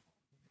time?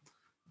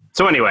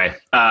 So anyway,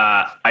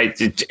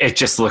 it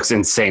just looks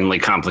insanely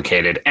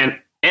complicated, and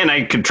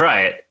I could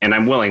try it, and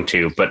I'm willing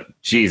to, but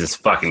Jesus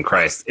fucking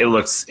Christ, it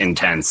looks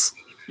intense.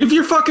 If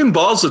your fucking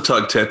balls a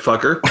tug tit,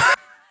 fucker.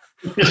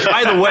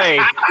 By the way,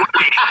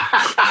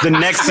 the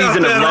next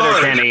season of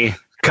Letterkenny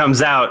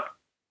comes out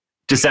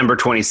December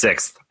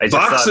 26th.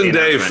 Boxing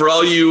Day for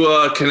all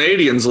you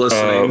Canadians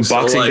listening.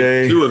 Boxing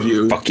Day. 2 of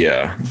you. Fuck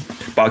yeah.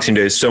 Boxing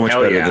Day is so much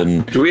better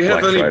than Do we have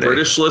Black any Friday.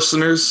 British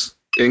listeners?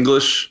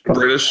 English?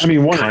 British? I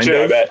mean, one kind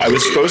of. I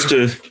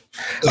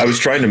was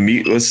trying to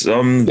meet with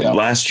some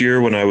last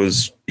year when I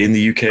was in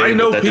the UK. I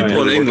know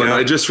people in England.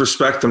 I just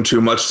respect them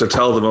too much to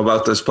tell them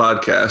about this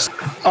podcast.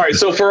 All right,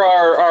 so for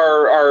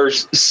our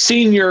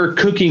senior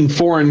cooking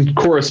foreign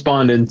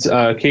correspondents,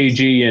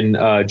 KG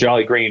and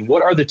Jolly Green,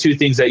 what are the 2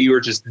 things that you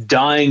are just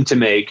dying to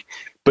make,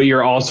 but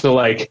you're also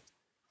like,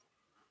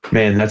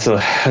 man, that's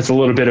a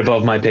little bit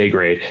above my pay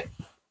grade?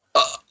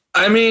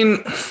 I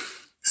mean,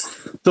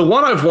 the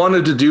one I've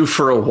wanted to do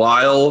for a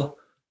while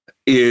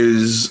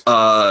is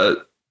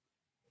the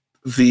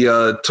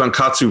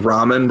tonkatsu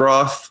ramen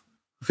broth,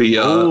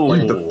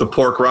 the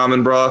pork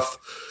ramen broth.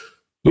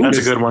 That's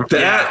a good one.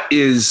 That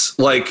is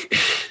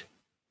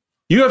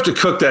you have to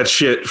cook that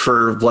shit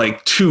for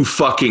 2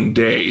 fucking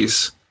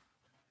days.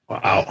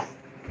 Wow.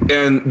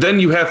 And then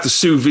you have to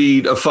sous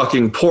vide a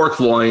fucking pork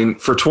loin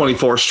for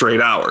 24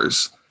 straight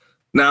hours.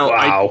 Now,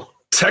 I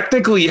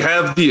technically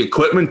have the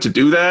equipment to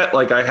do that.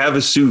 I have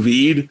a sous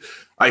vide.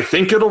 I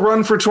think it'll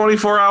run for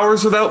 24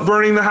 hours without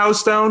burning the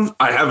house down.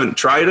 I haven't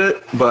tried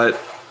it, but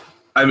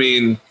I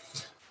mean,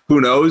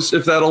 who knows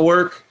if that'll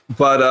work?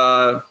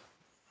 But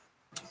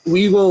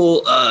we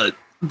will. I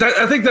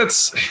think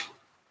that's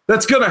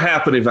going to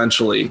happen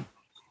eventually.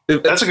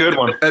 That's a good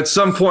one. At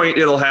some point,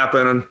 it'll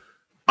happen.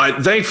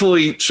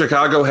 Thankfully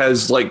Chicago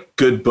has like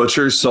good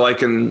butchers, so I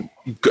can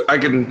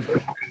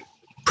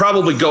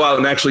probably go out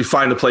and actually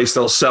find a place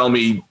that'll sell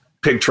me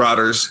pig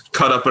trotters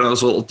cut up in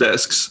those little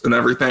discs and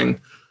everything.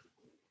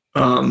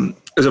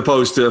 As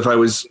opposed to if I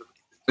was,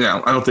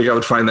 I don't think I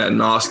would find that in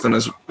Austin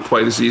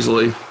quite as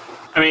easily.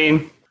 I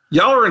mean,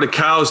 y'all are into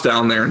cows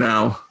down there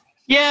now.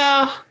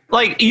 Yeah,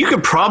 like you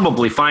could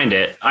probably find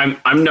it.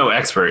 I'm no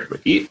expert,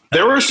 but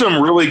there were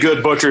some really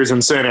good butchers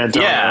in San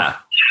Antonio. Yeah,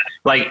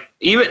 like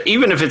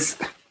even if it's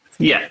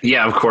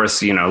of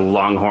course,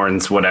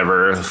 Longhorns,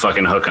 whatever,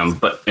 fucking hook them.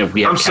 But if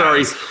we have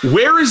sorry,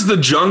 where is the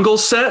jungle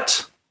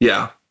set?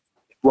 Yeah.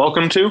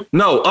 Welcome to?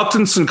 No,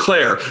 Upton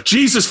Sinclair.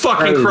 Jesus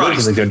fucking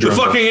Christ. The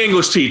fucking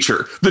English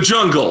teacher. The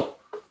jungle.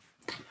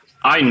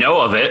 I know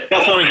of it.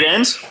 Funny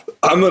games?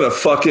 I'm going to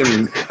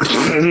fucking...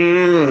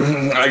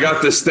 I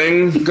got this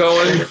thing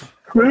going.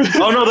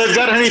 Oh, no, they've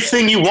got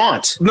anything you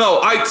want. No,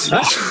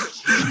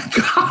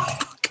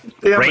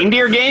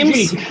 Reindeer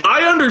games?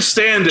 I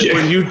understand it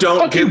when you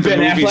don't get the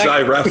movies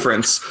I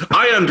reference.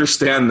 I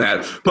understand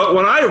that. But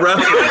when I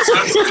reference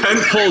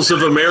tentpoles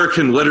of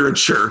American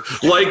literature,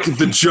 like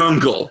The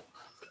Jungle,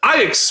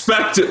 I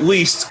expect at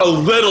least a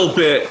little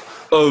bit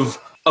of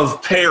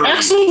parody.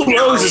 Axl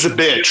Rose is a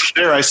bitch.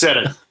 There, I said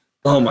it.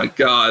 Oh my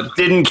God.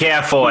 Didn't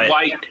care for it.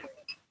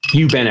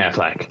 You Ben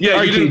Affleck.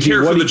 Yeah, you didn't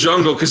care for The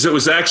Jungle because it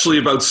was actually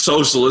about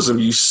socialism,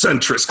 you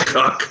centrist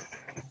cuck.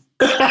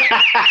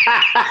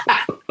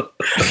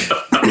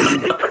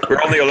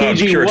 We're only allowed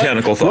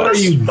puritanical thoughts. What are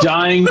you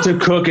dying to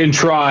cook and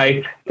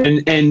try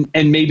and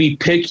maybe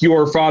pick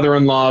your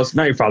father-in-law's,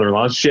 not your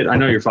father-in-law's, shit, I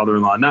know your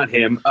father-in-law, not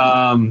him.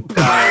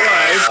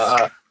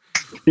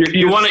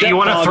 You want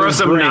to throw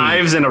some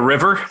knives in a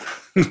river?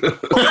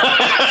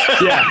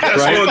 Yeah,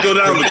 right. Want to go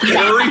down the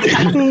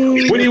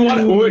quarry? When you want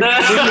to learn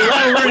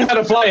how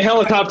to fly a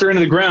helicopter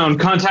into the ground,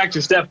 contact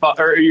your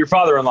stepfather or your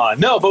father-in-law.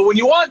 No, but when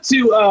you want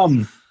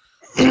to,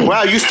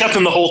 wow, you stepped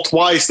in the hole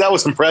twice. That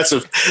was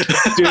impressive,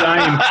 dude. I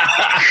am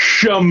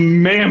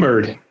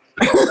shamammered.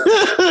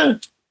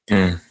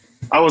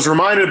 I was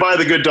reminded by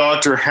the good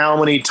doctor how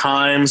many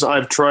times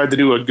I've tried to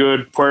do a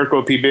good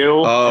puerco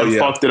pibil and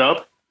fucked it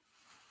up.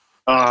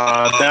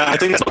 I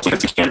think that's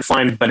because you can't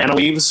find banana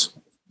leaves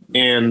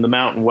in the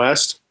Mountain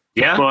West.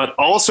 Yeah. But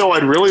also,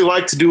 I'd really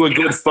like to do a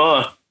good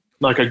pho,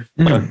 like a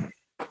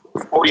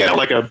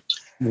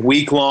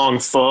week-long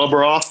pho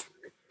broth.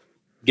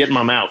 Get in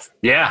my mouth.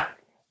 Yeah.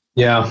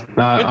 Yeah.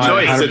 Good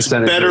choice. It's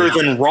better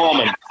than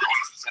ramen.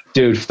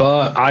 Dude,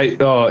 pho,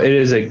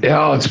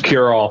 it's a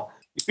cure-all.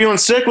 You feeling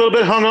sick, a little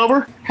bit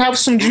hungover? Have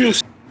some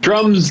juice.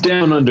 Drums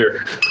down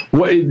under.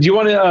 What do you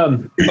want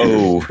to?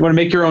 Want to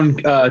make your own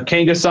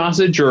kanga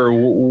sausage, or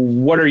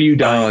what are you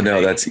dying? Oh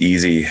no, that's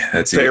easy.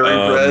 That's fairy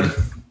bread.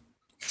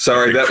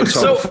 Sorry, that was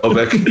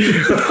homophobic.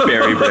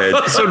 Fairy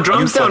bread. So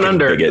drums down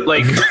under,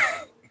 like.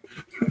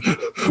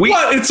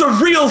 What? It's a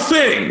real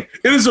thing.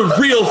 It is a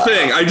real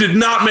thing. I did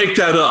not make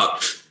that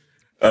up.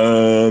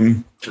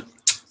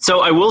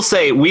 So I will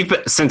say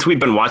since we've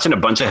been watching a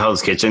bunch of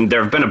Hell's Kitchen,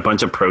 there have been a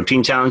bunch of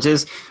protein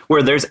challenges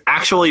where there's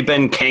actually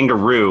been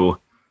kangaroo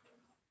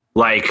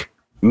like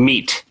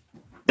meat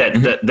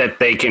that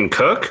they can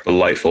cook.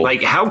 Delightful.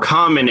 Like how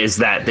common is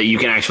that you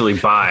can actually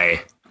buy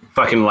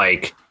fucking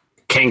like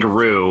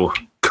kangaroo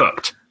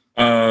cooked?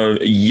 Yeah,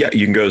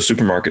 you can go to the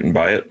supermarket and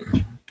buy it.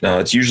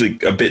 It's usually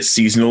a bit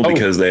seasonal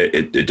because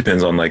it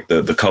depends on like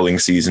the culling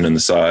season and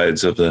the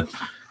size of the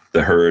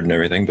herd and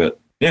everything. But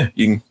yeah,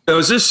 you can. Now,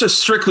 is this a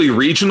strictly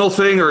regional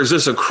thing or is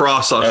this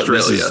across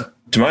Australia?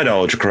 To my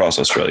knowledge, across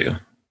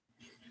Australia.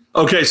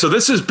 Okay, so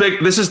this is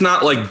big. This is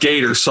not like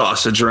gator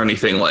sausage or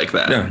anything like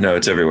that. No,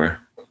 it's everywhere.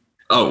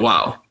 Oh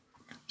wow!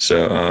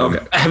 So,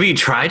 okay. Have you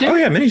tried it? Oh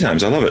yeah, many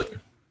times. I love it.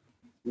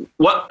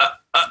 What?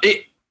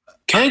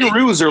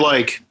 Kangaroos are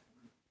like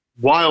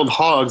wild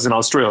hogs in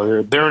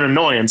Australia. They're an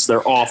annoyance.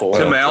 They're awful.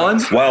 Tim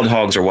Allen? Wild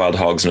hogs are wild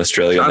hogs in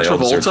Australia. And they all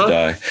deserve to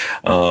die.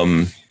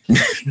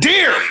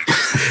 Deer.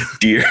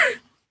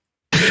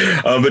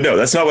 But no,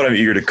 that's not what I'm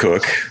eager to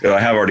cook. I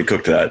have already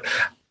cooked that.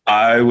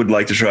 I would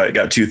like to try. I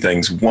got two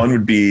things. One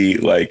would be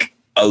like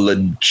a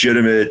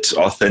legitimate,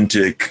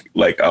 authentic,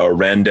 like a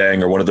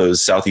rendang or one of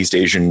those Southeast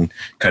Asian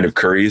kind of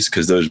curries,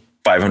 because there's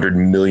 500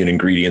 million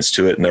ingredients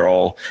to it and they're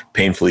all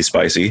painfully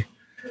spicy.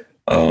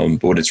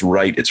 But when it's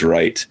right, it's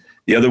right.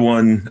 The other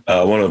one,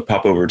 I want to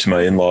pop over to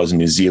my in-laws in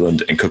New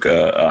Zealand and cook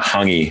a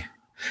hangi,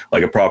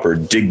 like a proper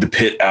dig the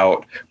pit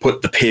out,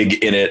 put the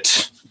pig in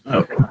it,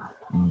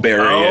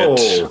 bury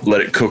it,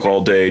 let it cook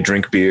all day,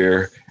 drink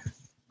beer.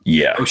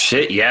 Yeah. Oh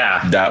shit,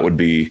 yeah. That'd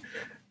be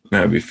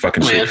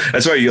fucking shit.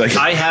 That's why you like.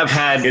 I have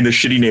had in the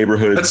shitty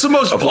neighborhood. That's the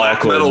most black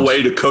Auckland, metal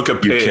way to cook a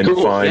pig. You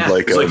can find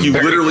like you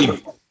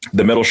literally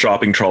the metal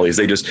shopping trolleys.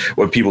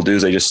 What people do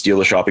is they just steal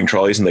the shopping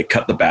trolleys and they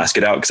cut the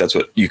basket out because that's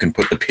what you can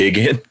put the pig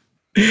in.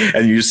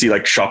 And you just see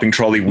like shopping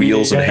trolley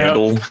wheels and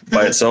handle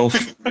by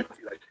itself.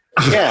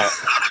 Yeah,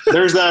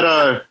 there's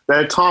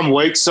that Tom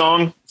Waits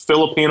song,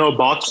 Filipino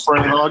box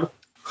spring hog.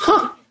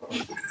 Huh.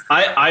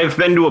 I've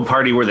been to a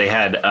party where they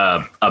had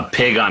a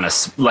pig on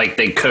like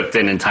they cooked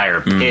an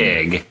entire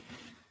pig,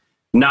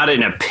 not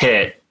in a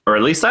pit, Or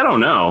at least I don't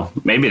know.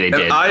 Maybe they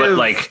did. I've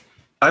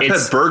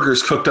had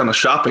burgers cooked on a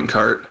shopping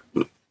cart.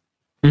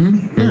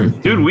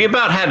 Dude, we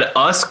about had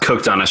us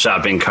cooked on a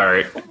shopping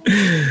cart.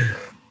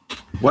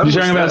 What you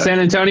talking about San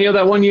Antonio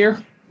that one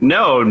year?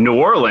 No, New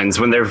Orleans,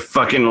 when they're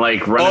fucking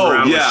like running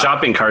around with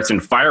shopping carts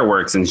and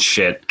fireworks and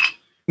shit.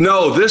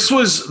 No, this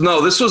was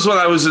when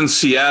I was in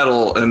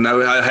Seattle and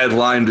I had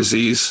Lyme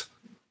disease.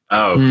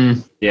 Oh,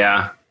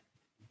 yeah.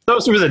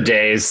 Those were the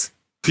days.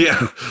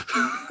 Yeah.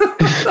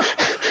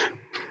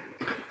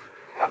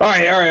 All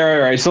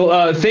right.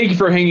 So thank you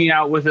for hanging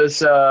out with us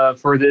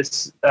for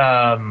this.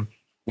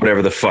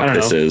 Whatever the fuck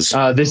this is.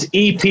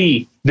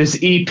 This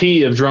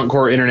EP of Drunk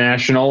Core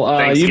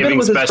International. You've been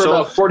with us for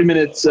about 40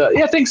 minutes.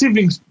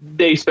 Thanksgiving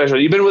Day special.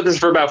 You've been with us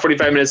for about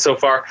 45 minutes so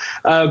far.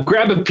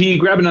 Grab a pee,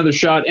 grab another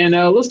shot, and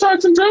let's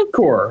talk some Drunk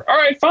Core. All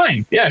right,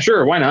 fine. Yeah,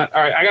 sure. Why not?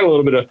 All right, I got a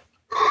little bit of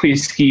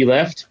whiskey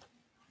left.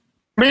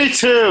 Me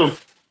too.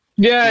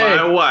 Yeah.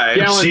 My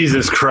wife.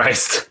 Jesus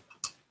Christ.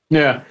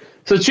 Yeah.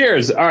 So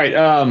cheers. All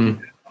right.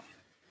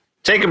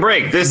 Take a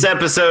break. This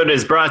episode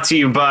is brought to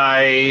you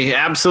by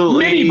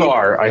absolutely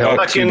Minibar. I hope.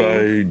 Brought to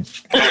you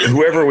by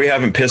whoever we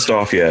haven't pissed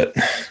off yet.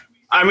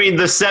 I mean,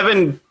 the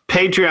 7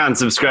 Patreon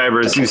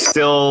subscribers who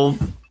still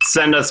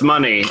send us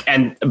money.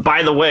 And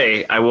by the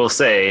way, I will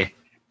say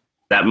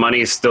that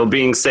money is still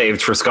being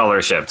saved for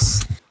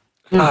scholarships.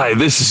 Hi,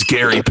 this is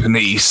Gary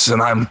Panisse,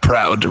 and I'm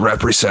proud to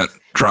represent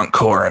Drunk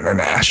Core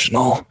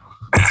International.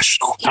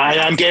 Hi,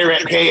 I'm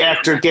gay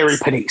actor Gary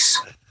Panisse.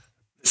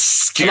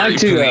 Scary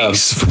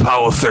Panisse,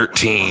 Apollo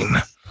 13.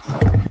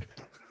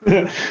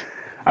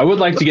 I would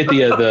like to get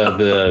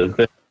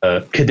the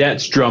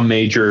cadets drum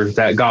major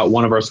that got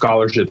one of our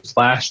scholarships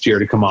last year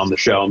to come on the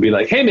show and be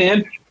like, "Hey,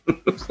 man,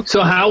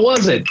 so how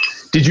was it?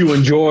 Did you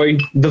enjoy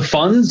the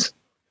funds?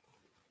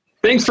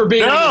 Thanks for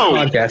being on the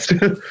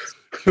podcast."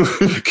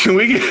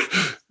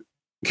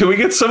 Can we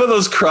get some of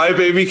those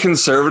crybaby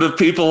conservative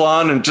people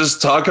on and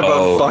just talk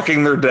about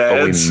fucking their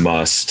dads? We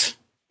must.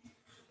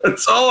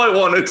 That's all I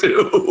want to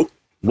do.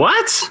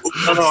 What?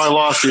 Oh, no, I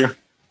lost you.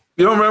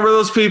 You don't remember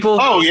those people?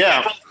 Oh,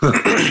 yeah.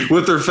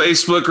 With their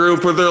Facebook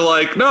group where they're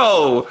like,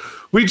 no,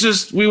 we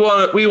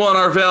want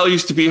our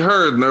values to be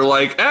heard. And they're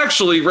like,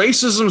 actually,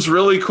 racism's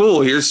really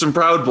cool. Here's some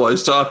Proud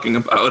Boys talking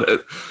about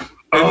it.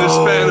 In the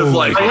span of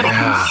like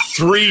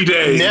 3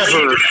 days.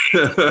 Never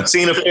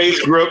seen a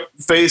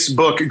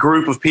Facebook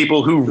group of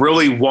people who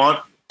really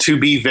want to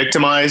be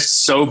victimized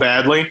so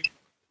badly.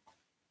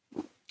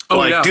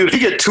 Dude, if you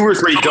get 2 or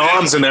 3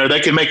 Doms in there, they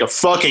can make a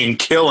fucking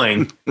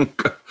killing.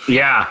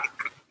 Yeah.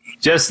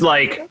 Just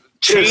like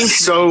change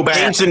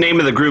the name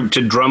of the group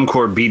to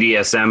Drumcore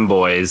BDSM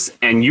Boys,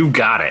 and you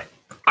got it.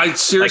 I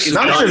seriously,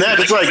 not even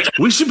that. It's like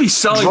we should be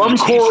selling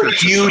Drumcore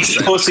huge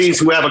pussies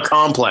who have a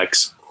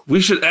complex.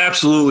 We should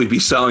absolutely be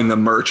selling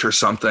them merch or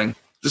something.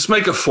 Just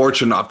make a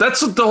fortune off.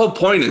 That's what the whole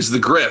point is, the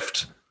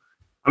grift.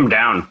 I'm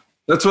down.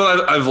 That's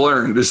what I've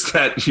learned is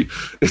that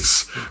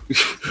it's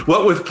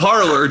what with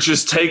Parler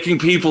just taking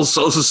people's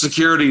social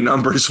security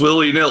numbers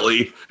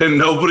willy-nilly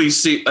and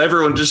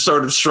everyone just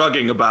sort of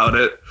shrugging about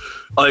it.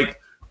 Like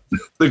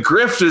the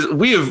grift is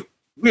we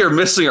are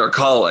missing our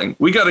calling.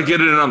 We got to get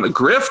it in on the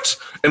grift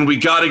and we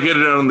got to get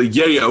it on the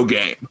yayo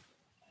game.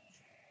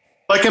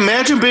 Like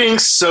imagine being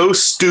so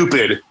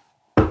stupid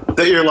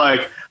that you're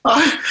like,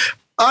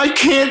 I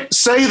can't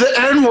say the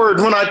N-word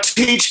when I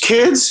teach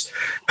kids,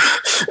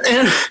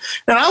 and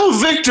I'm a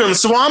victim,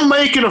 so I'm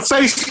making a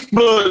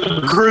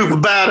Facebook group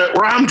about it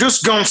where I'm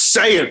just going to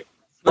say it.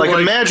 Like,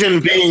 imagine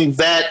being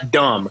that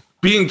dumb.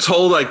 Being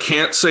told I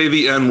can't say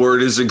the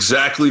N-word is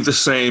exactly the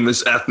same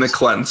as ethnic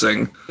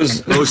cleansing.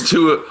 Those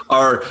two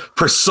are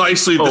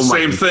precisely the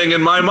same thing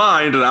in my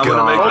mind, and I'm going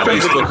to make a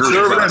Facebook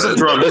group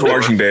about it.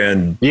 Marching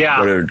band.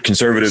 Yeah.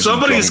 Conservatives.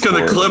 Somebody's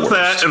going to clip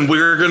that, and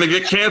we're going to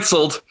get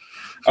canceled.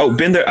 Oh,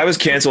 been there. I was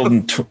canceled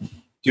in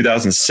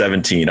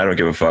 2017. I don't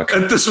give a fuck.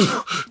 And this was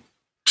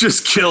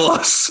just kill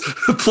us,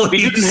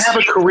 please. You didn't have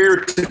a career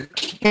to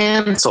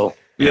cancel.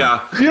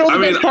 Yeah. You know what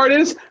the best part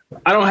is?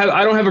 I don't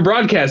have a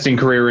broadcasting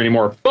career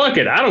anymore. Fuck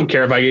it. I don't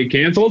care if I get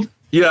canceled.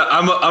 Yeah,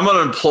 I'm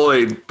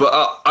unemployed,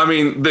 but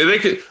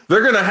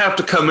they're going to have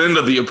to come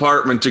into the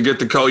apartment to get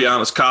the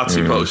Koyanis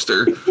Kotze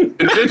poster.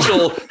 And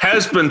Mitchell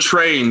has been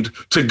trained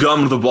to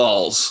gum the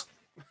balls.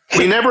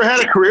 We never had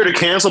a career to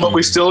cancel, but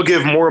we still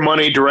give more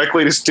money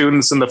directly to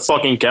students than the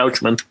fucking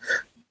Couchman.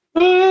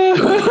 I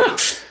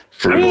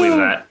believe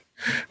that.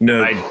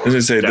 No, I was going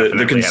to say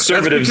the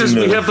conservatives. That's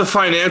because we have the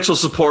financial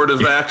support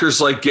of actors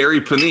like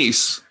Gary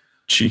Panisse.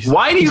 Jeez.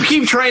 Why do you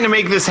keep trying to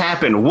make this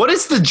happen? What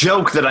is the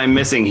joke that I'm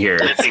missing here?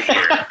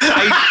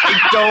 I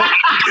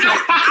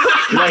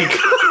don't like.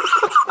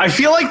 I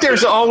feel like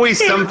there's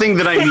always something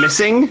that I'm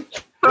missing,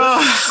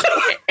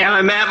 and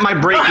I'm at my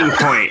breaking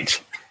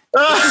point.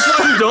 This is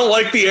why you don't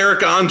like the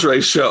Eric Andre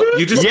show.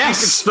 You just keep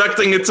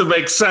expecting it to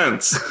make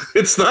sense.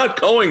 It's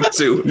not going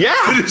to. Yeah.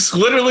 It is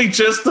literally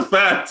just the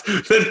fact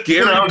that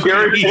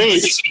Gary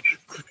Penis.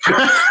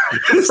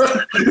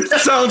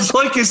 It sounds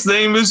like his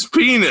name is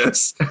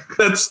Penis.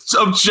 That's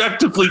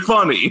objectively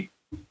funny.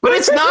 But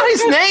it's not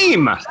his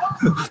name.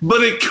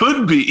 But it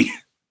could be.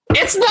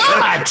 It's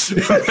not.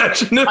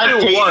 Imagine if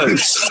it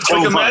was.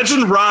 Like,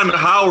 imagine Ron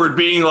Howard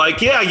being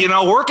like, yeah, you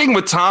know, working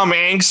with Tom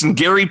Hanks and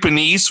Gary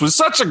Panisse was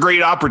such a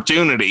great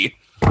opportunity.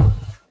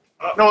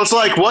 No, it's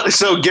like, what?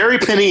 So Gary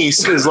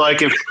Panisse is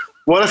like,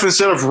 what if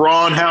instead of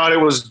Ron Howard, it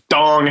was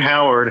Dong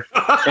Howard,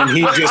 and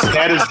he just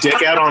had his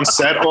dick out on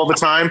set all the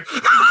time?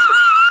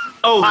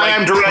 Oh, I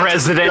am like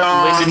President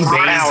Lyndon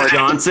Baines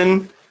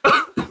Johnson.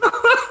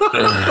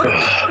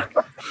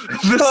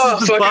 This is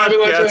the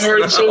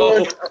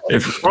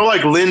podcast. Or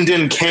like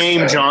Lyndon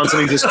Kane Johnson,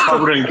 he just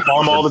covered in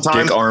cum all the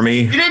time. Dick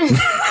Army. You didn't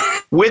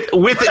with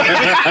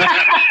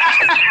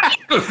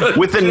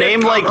a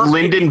name like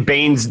Lyndon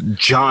Baines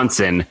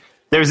Johnson.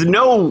 There's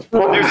no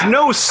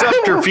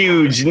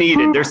subterfuge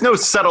needed. There's no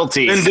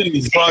subtlety.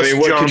 Lyndon I mean,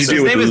 what could you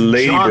do with His name is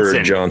Lady Johnson.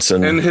 Bird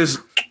Johnson? And his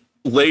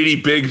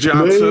Lady Big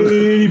Johnson.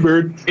 Lady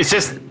Bird. It's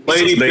just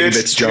Lady Bits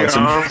Bitch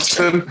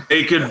Johnson.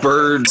 Naked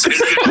Bird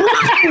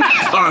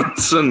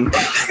Johnson.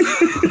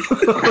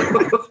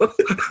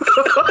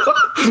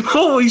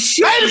 Holy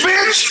shit. Hey,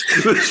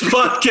 bitch! This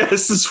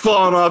podcast has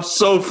fallen off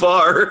so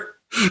far.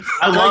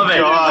 I love it.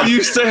 God. We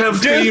used to have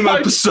theme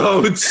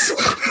episodes.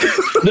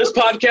 This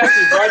podcast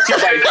is brought to you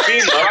by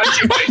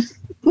FEMA.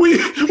 We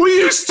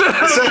used to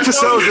have This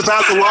episode is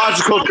about the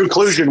logical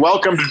conclusion.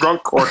 Welcome to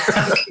Drunk Court.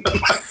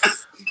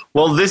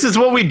 Well, this is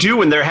what we do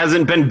when there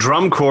hasn't been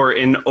drum corps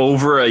in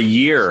over a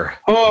year.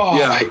 Oh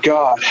my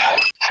God.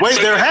 Wait,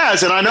 there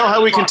has, and I know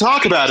how we can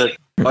talk about it.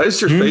 Why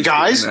is your face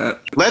Guys, doing that?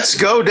 let's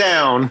go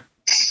down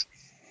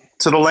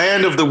to the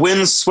land of the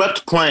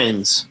wind-swept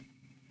plains,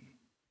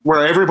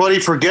 where everybody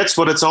forgets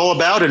what it's all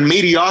about and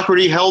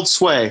mediocrity held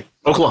sway.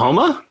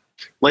 Oklahoma?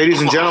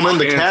 Ladies and gentlemen,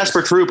 the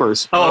Casper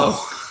Troopers.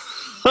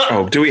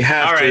 Oh, do we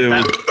have All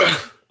right,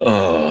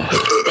 to?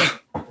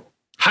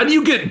 How do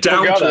you get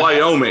down to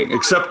Wyoming,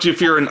 except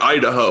if you're in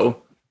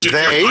Idaho?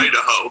 They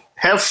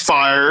have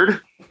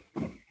fired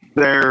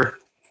their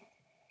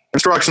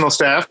instructional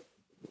staff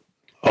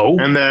Oh.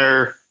 and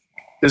their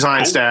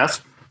design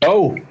staff,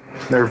 Oh.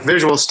 their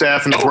visual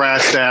staff and the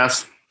brass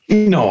staff,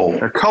 No.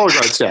 their color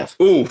guard staff.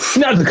 Oof.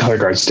 Not the color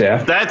guard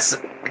staff.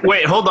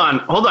 Wait, hold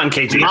on,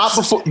 KG. Not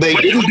before they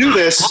didn't do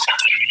this.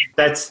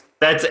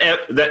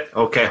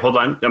 Okay, hold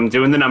on. I'm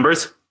doing the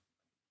numbers.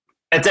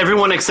 That's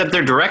everyone except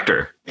their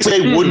director.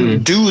 They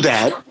wouldn't do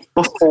that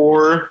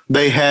before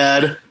they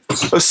had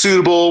a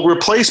suitable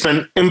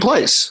replacement in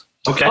place.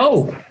 Okay.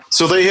 Oh.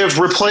 So they have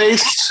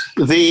replaced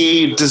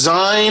the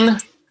design,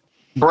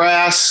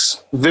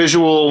 brass,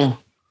 visual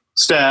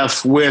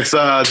staff with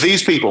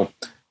these people.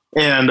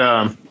 And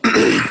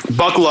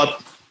buckle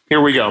up.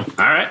 Here we go. All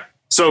right.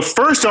 So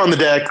first on the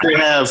deck, we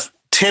have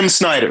Tim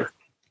Snyder.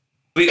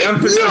 The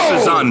emphasis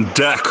is on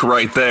deck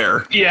right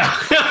there. Yeah.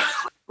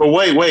 Oh,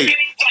 wait.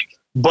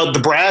 But the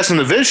brass and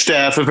the vis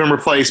staff have been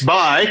replaced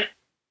by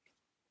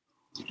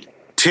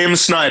Tim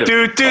Snyder.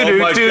 Oh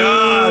my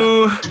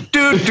God.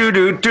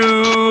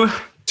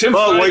 Tim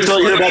Oh, wait Snyder's till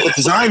you hear like- about the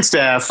design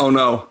staff. Oh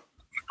no.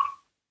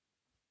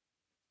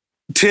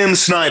 Tim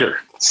Snyder.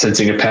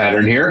 Sensing a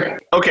pattern here.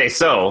 Okay,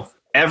 so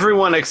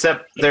everyone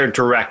except their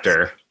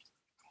director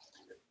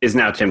is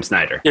now Tim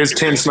Snyder. Is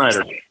Tim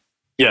Snyder.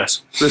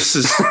 Yes. This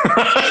is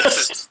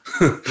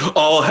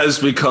all has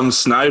become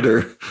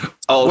Snyder.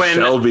 All When-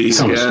 shall be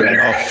Sounds again.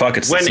 better. Oh fuck!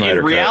 It's the When Snyder in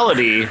Cut.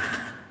 reality,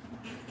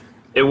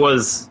 it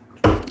was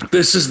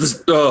This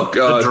is the oh the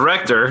god.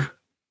 director,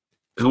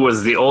 who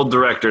was the old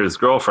director's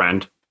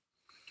girlfriend,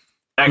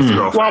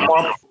 ex-girlfriend,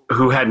 Womp womp.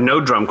 who had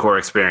no drum corps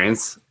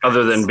experience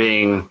other than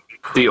being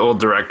the old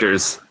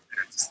director's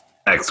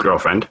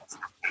ex-girlfriend.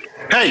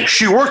 Hey,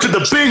 she worked at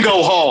the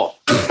bingo hall.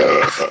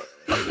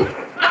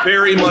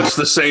 Very much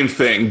the same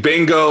thing.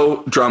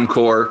 Bingo, drum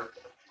corps,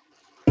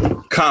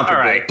 comparable. All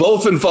right.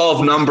 Both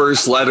involve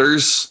numbers,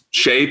 letters,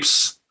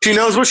 shapes. She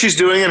knows what she's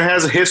doing and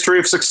has a history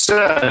of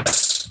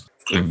success.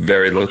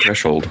 Very low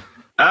threshold.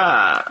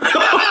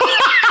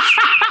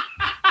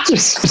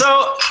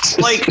 So,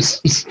 like,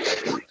 Trooper's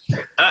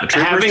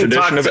having tradition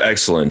talked of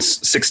excellence,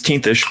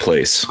 16th-ish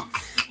place.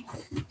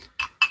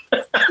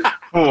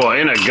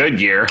 in a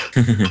good year.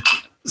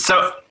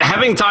 So,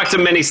 having talked to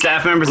many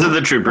staff members of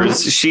the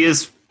Troopers, she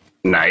is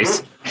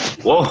nice.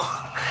 Well,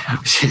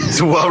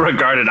 she's well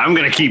regarded. I'm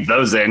going to keep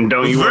those in.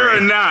 Don't you worry.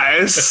 Very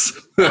nice.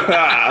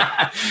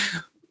 My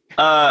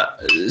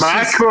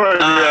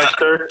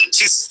director.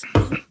 She's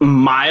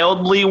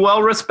mildly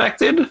well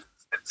respected,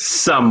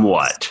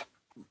 somewhat.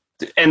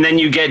 And then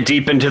you get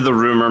deep into the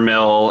rumor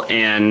mill,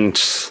 and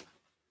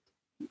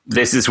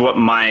this is what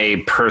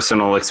my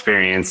personal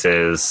experience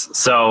is.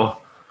 So,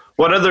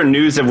 what other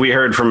news have we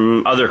heard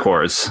from other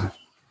corps?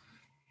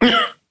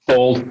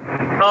 Old.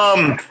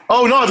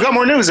 Oh no, I've got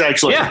more news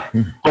actually. Yeah.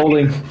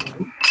 Holding.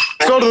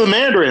 Let's go to the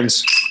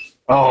Mandarins.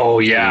 Oh,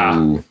 yeah.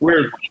 Ooh.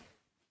 Where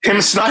Tim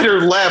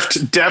Snyder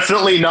left,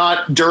 definitely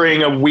not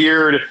during a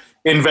weird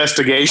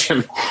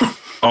investigation.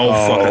 Oh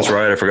fuck! That's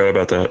right. I forgot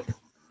about that.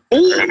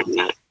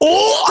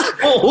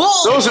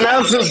 Those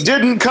announcements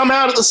didn't come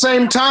out at the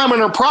same time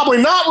and are probably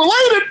not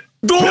related.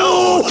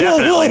 No,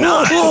 definitely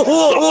not.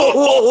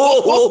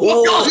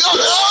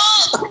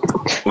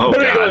 Oh, What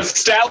are you God. going,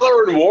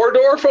 Statler and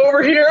Wardorf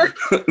over here?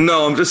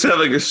 No, I'm just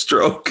having a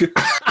stroke.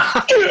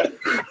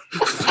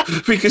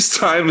 Because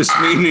time is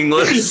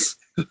meaningless.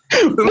 And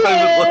I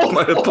haven't left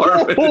my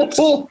apartment.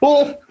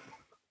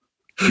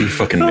 You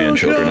fucking man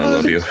children, I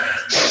love you.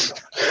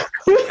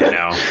 I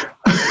know.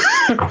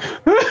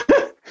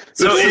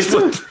 So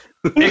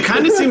it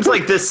kind of seems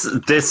like this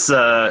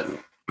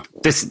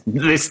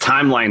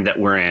timeline that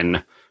we're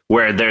in,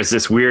 where there's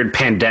this weird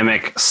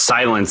pandemic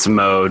silence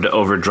mode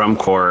over drum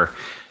corps,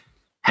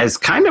 has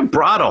kind of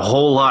brought a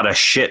whole lot of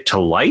shit to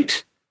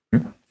light.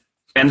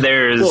 And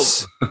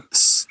there's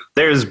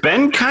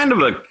been kind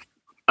of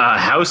a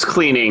house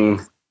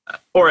cleaning,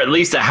 or at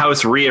least a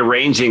house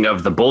rearranging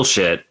of the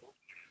bullshit.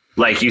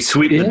 Like you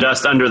sweep the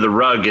dust under the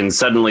rug and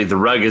suddenly the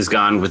rug is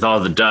gone with all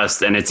the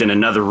dust and it's in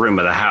another room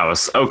of the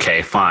house.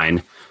 Okay,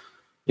 fine.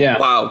 Yeah.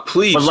 Wow,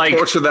 please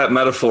torture that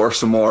metaphor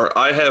some more.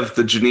 I have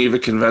the Geneva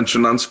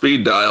Convention on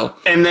speed dial.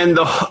 And then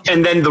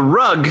the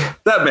rug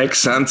that makes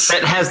sense.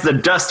 That has the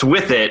dust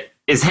with it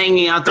is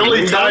hanging out the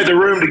Really window. tied the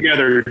room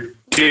together,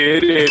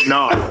 did it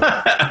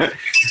not?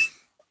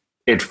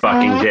 It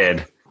fucking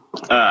did.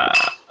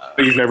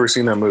 You've never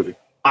seen that movie.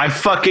 I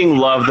fucking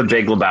love The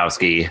Big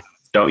Lebowski.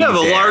 Don't you? Yeah,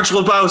 the dare. large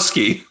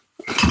Lebowski.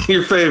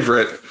 Your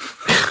favorite.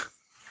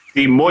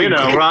 The muy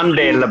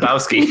grande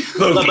Lebowski.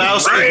 The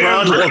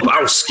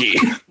Lebowski.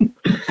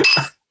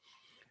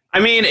 I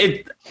mean,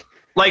 it,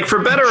 like, for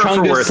better or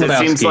for worse, it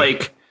seems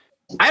like,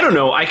 I don't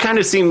know, I kind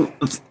of see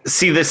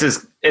this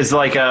as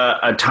like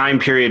a time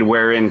period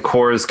wherein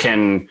cores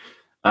can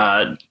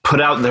put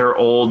out their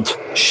old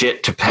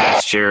shit to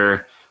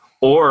pasture,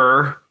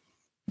 or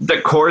the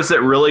cores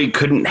that really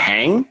couldn't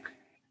hang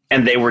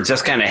and they were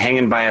just kind of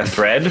hanging by a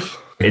thread.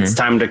 It's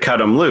time to cut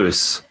them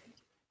loose.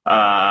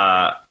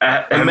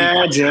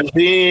 Imagine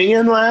being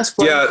in last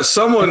place. Yeah,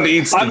 someone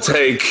needs to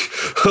take.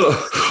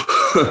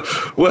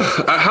 Well,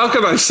 how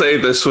can I say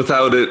this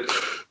without it?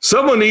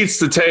 Someone needs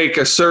to take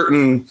a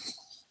certain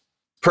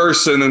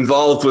person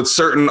involved with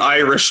certain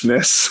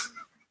Irishness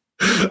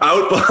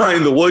out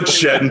behind the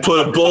woodshed and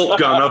put a bolt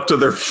gun up to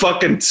their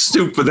fucking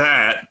stupid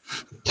hat.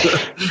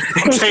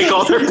 Take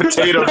all their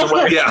potatoes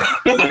away. Yeah.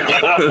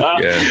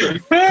 Yeah.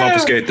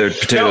 Confiscate their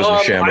potatoes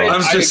and shamrock.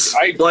 I'm just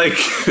like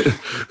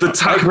the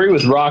time. I agree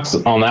with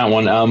Rox on that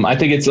one. I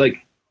think it's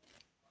like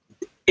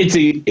it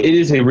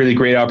is a really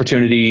great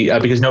opportunity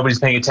because nobody's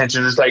paying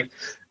attention. It's like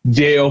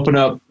they open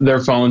up their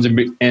phones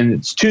and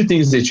it's two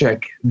things they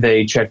check.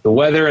 They check the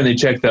weather and they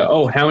check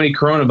how many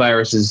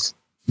coronavirus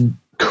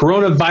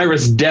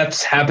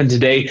deaths happened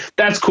today.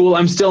 That's cool.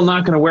 I'm still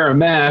not going to wear a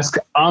mask.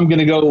 I'm going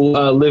to go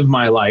live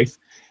my life.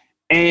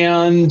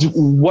 And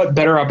what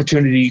better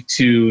opportunity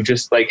to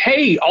just like,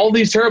 hey, all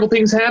these terrible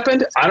things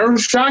happened. I don't know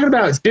what you're talking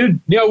about, dude.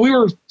 We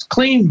were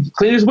clean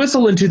as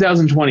whistle in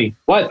 2020.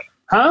 What?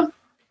 Huh?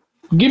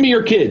 Give me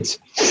your kids.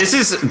 This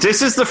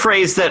is the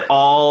phrase that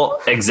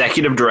all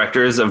executive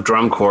directors of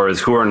drum corps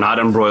who are not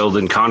embroiled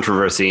in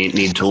controversy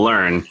need to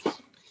learn.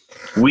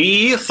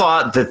 We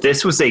thought that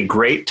this was a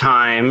great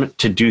time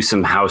to do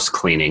some house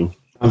cleaning.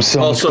 I'm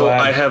so also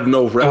glad. I have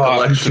no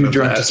recollection I'm too of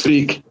drunk that. to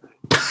speak.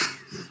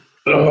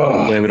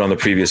 Blame it on the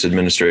previous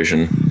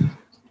administration.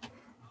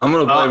 I'm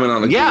gonna blame it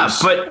on the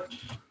goose.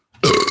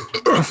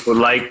 but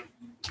like,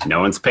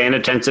 no one's paying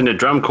attention to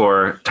drum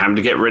corps. Time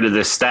to get rid of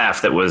this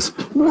staff that was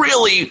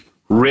really,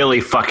 really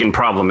fucking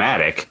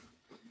problematic.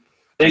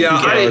 Yeah,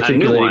 I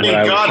knew one.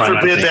 God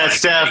forbid that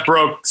staff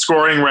broke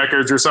scoring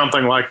records or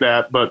something like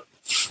that. But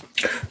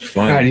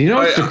God, you know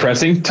what's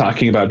depressing?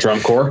 Talking about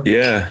drum corps.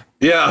 Yeah.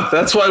 Yeah,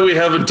 that's why we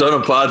haven't done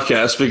a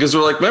podcast, because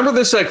we're like, remember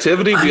this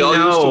activity we all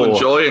used to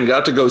enjoy and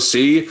got to go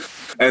see?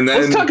 And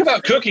then Let's talk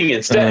about cooking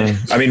instead.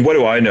 I mean, what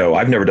do I know?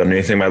 I've never done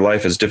anything in my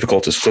life as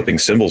difficult as flipping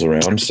cymbals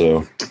around,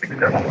 so.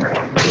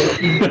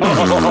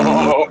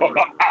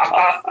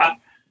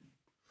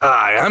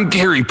 Hi, I'm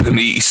Gary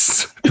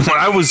Panisse. When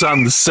I was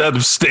on the set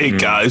of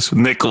Steak Eyes with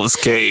Nicolas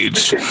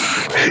Cage,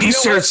 he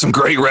shared some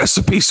great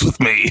recipes with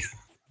me.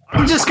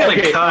 I'm just going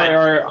to cut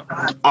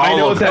I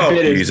know what that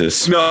bit is.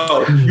 Jesus.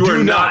 No, you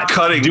are not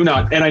cutting. Do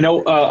not. And I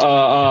know,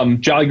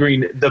 Jolly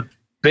Green, the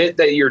bit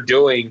that you're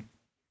doing,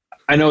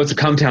 I know it's a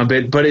Come Town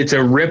bit, but it's a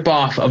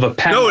ripoff of a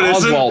Patton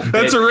Oswalt bit.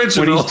 That's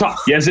original.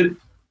 Yes,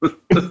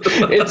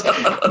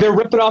 they're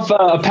ripping off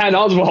a Patton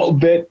Oswalt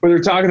bit where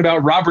they're talking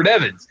about Robert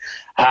Evans.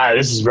 Hi,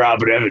 this is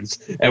Robert Evans.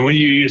 And when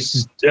you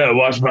used to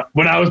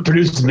when I was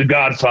producing the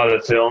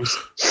Godfather films,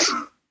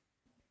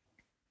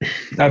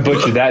 I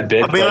butchered that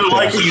bit. I mean, I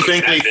like that you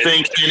think they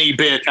think any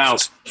bit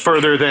out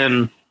further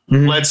than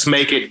let's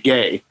make it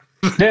gay.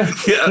 Yeah.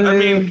 I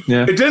mean,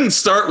 it didn't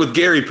start with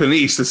Gary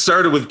Panisse. It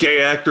started with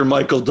gay actor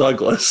Michael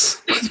Douglas,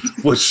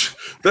 which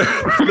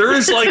there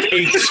is like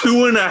a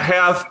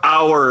 2.5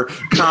 hour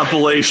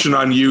compilation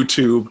on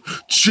YouTube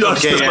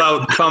just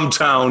about Come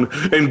Town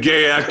and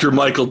gay actor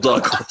Michael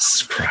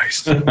Douglas.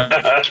 Christ.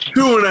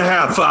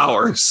 2.5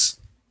 hours.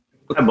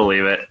 I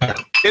believe it.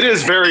 It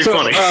is very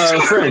funny.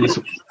 Friends.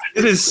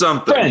 It is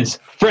something.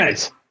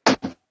 Friends.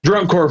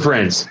 Drum corps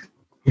friends.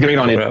 Bring it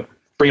on in.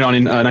 Bring it on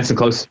in nice and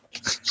close.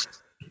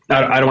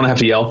 I don't want to have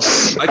to yell.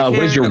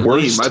 What is your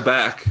worst? My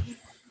back.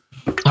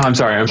 Oh, I'm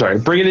sorry.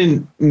 Bring it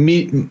in.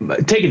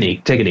 Take a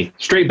knee.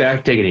 Straight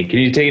back. Take a knee. Can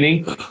you take a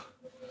knee?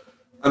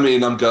 I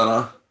mean, I'm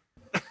gonna.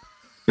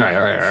 All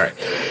right.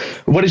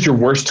 What is your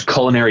worst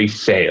culinary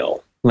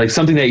fail? Like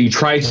something that you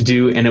tried to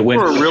do and it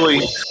went really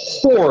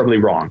horribly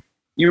wrong.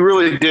 You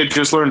really did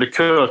just learn to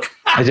cook.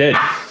 I did.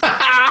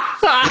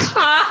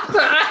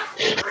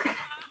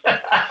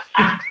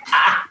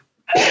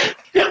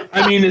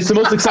 I mean, it's the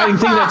most exciting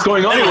thing that's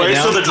going on Anyway, right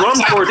now. so the drum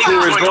corps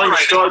tour is going to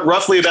start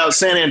roughly about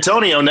San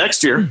Antonio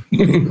next year.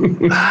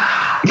 Yeah,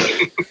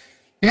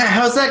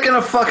 how's that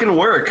gonna fucking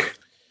work?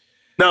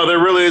 No, there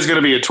really is going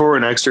to be a tour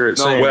next year.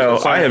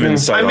 Well, I have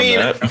insight on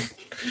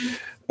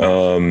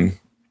that.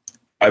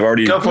 I've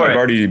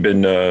already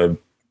been.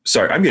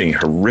 Sorry, I'm getting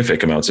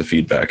horrific amounts of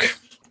feedback.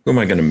 Who am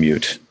I going to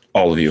mute?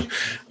 All of you.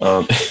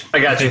 I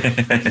got you.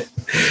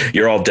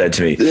 You're all dead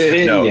to me.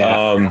 No.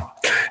 Yeah.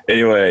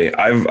 Anyway,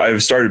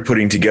 I've started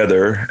putting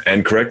together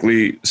and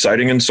correctly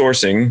citing and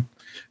sourcing,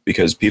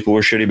 because people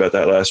were shitty about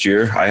that last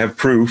year. I have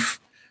proof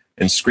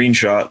and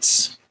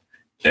screenshots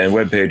and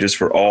web pages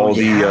for all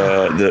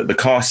the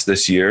costs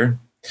this year.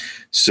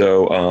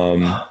 So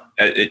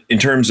in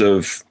terms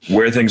of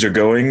where things are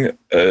going,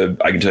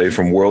 I can tell you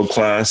from World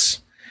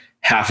Class,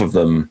 half of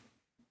them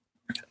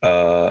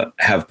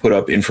have put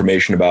up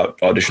information about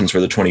auditions for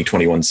the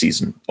 2021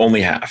 season.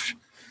 Only half.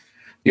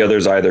 The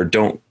others either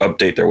don't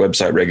update their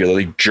website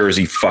regularly,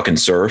 Jersey fucking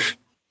surf.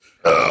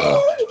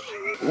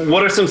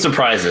 What are some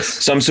surprises?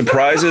 Some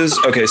surprises.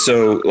 Okay,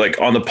 so like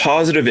on the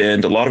positive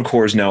end, a lot of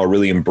corps now are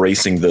really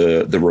embracing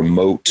the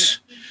remote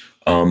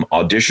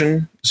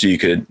audition. So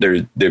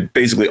they're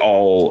basically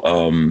all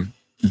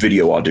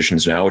video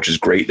auditions now, which is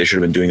great. They should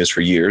have been doing this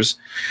for years.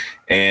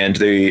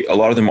 And a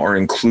lot of them are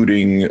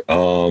including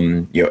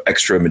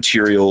extra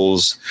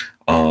materials,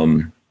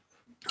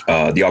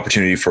 the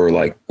opportunity for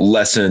like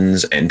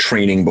lessons and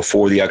training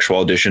before the actual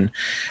audition.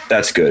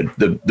 That's good.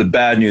 The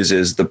bad news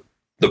is the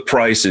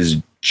price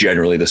is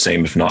generally the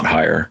same, if not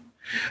higher.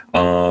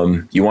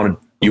 You want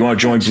to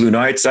join Blue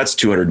Knights? That's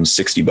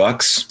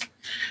 $260.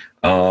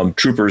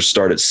 Troopers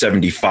start at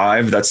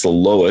 $75. That's the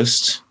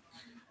lowest.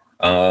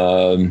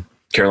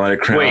 Carolina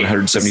Crown,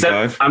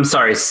 $175. I'm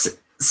sorry,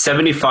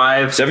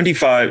 75.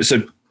 75.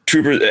 So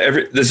troopers.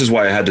 This is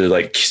why I had to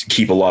like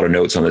keep a lot of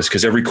notes on this,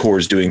 because every corps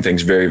is doing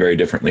things very, very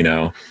differently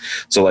now.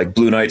 So like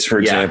Blue Knights, for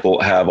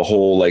example, have a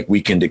whole like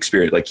weekend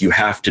experience. Like you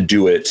have to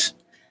do it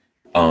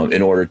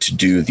in order to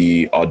do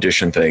the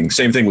audition thing.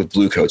 Same thing with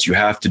Blue Coats. You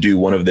have to do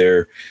one of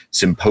their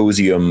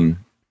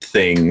symposium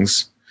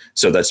things.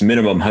 So that's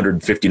minimum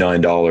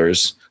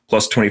 $159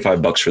 plus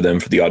 $25 for them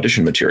for the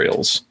audition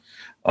materials.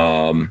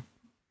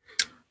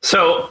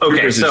 So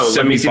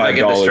let me see if I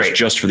get this straight.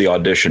 Just for the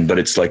audition, but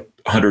it's like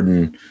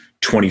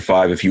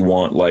 $125 if you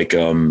want like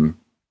some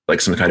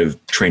kind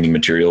of training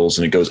materials,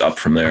 and it goes up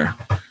from there.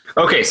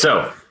 Okay,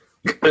 so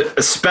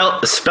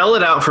spell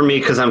it out for me,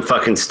 because I'm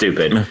fucking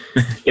stupid.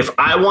 If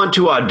I want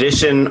to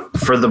audition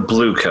for the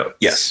Blue Coats,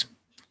 yes,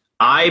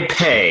 I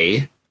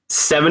pay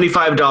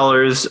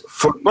 $75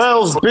 for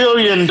 $12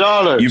 billion.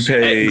 You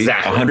pay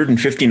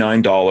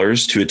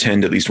 $159 to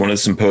attend at least one of the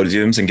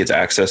symposiums and get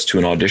access to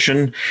an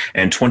audition,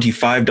 and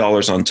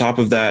 $25 on top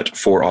of that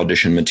for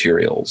audition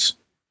materials.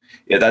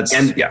 Yeah,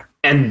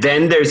 and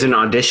then there's an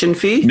audition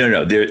fee?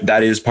 No,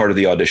 that is part of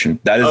the audition.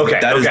 That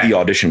is the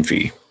audition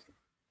fee.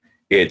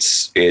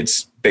 It's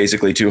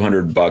basically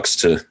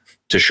 $200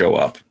 to show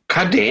up.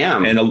 God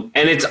damn. And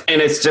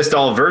it's just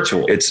all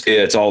virtual.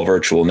 It's all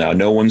virtual now.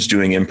 No one's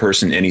doing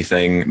in-person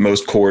anything.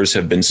 Most corps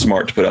have been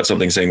smart to put out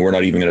something saying we're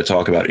not even going to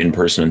talk about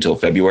in-person until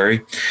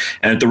February.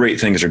 And at the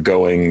rate things are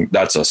going,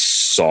 that's a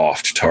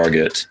soft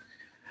target.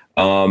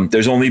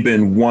 There's only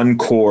been one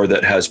corps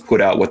that has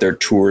put out what their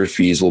tour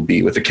fees will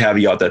be, with the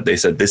caveat that they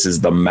said this is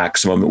the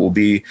maximum it will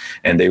be,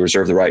 and they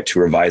reserve the right to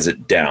revise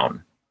it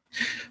down.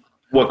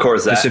 What corps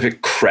is that?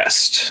 Pacific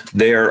Crest.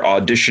 Their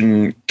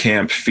audition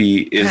camp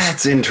fee is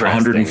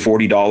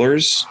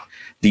 $140.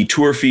 The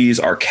tour fees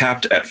are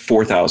capped at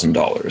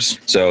 $4,000.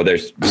 So they're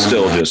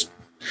still just,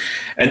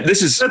 and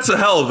that's a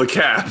hell of a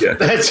cap. Yeah.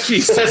 That's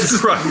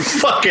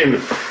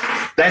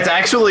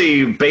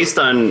actually based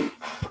on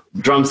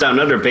Drums Down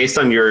Under, based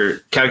on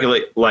your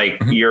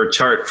your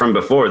chart from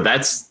before.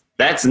 That's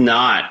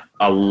not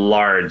a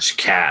large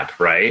cap,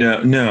 right?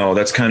 No,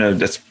 that's kind of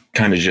just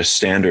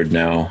standard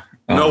now.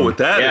 No, what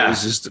that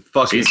is just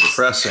fucking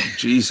depressing.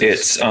 Jesus.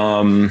 It's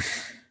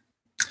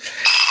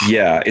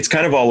it's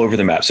kind of all over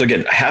the map. So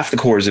again, half the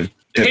corps have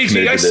committed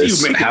to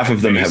this. Half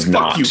of them have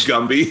not. Fuck you,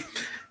 Gumby.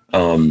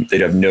 They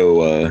have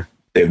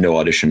no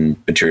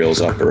audition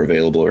materials up or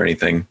available or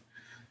anything.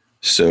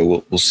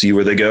 So we'll see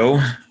where they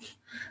go.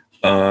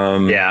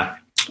 Trying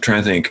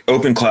to think.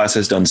 Open Class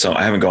has done some.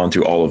 I haven't gone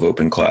through all of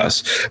Open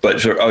Class,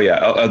 but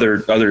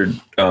other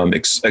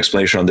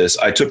explanation on this.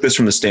 I took this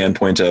from the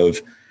standpoint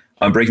of,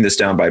 I'm breaking this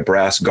down by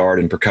brass, guard,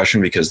 and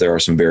percussion, because there are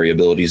some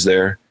variabilities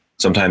there.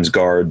 Sometimes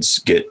guards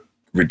get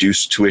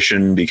reduced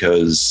tuition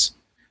because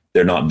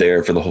they're not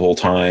there for the whole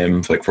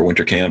time, like for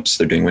winter camps.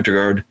 They're doing winter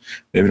guard,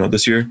 maybe not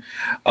this year.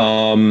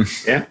 But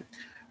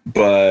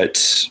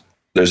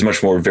there's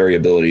much more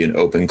variability in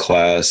open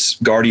class.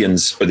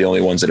 Guardians are the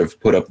only ones that have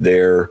put up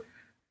their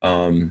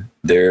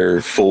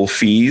full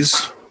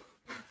fees.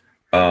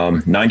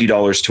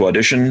 $90 to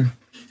audition,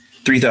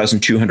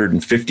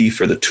 $3,250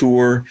 for the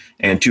tour,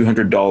 and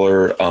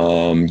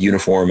 $200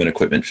 uniform and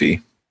equipment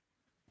fee.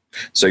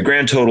 So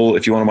grand total,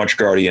 if you want to watch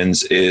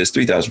Guardians, is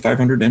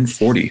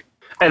 $3,540.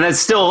 And that's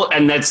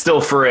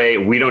still for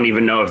we don't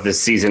even know if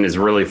this season is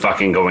really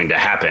fucking going to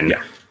happen.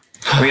 Yeah.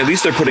 I mean, at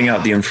least they're putting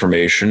out the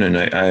information, and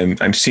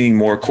I'm seeing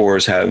more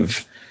corps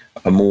have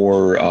a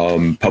more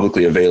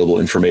publicly available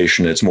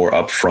information. It's more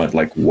upfront,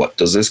 like what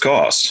does this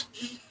cost?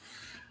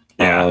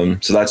 Yeah.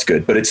 So that's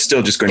good, but it's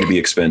still just going to be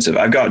expensive.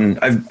 I've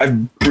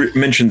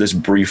mentioned this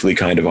briefly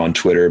kind of on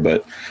Twitter,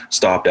 but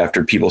stopped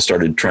after people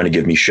started trying to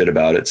give me shit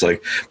about it. It's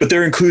like, but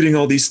they're including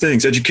all these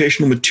things,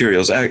 educational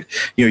materials.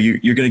 You're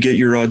going to get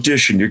your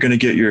audition. You're going to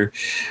get your.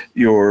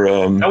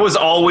 That was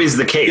always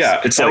the case. Yeah,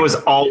 was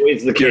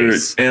always the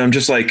case. And I'm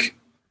just like,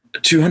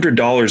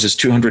 $200 is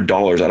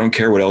 $200. I don't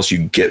care what else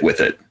you get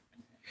with it.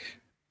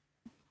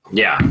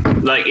 Yeah,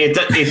 like it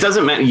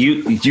doesn't matter.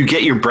 You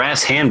get your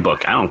brass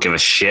handbook. I don't give a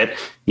shit.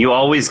 You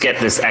always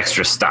get this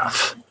extra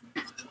stuff.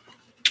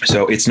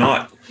 So it's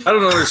not. I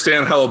don't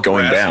understand how a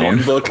going brass down.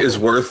 handbook is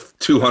worth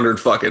 $200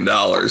 fucking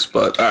dollars,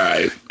 but all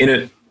right.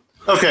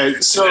 Okay,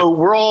 so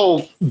we're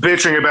all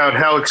bitching about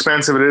how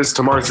expensive it is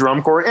to march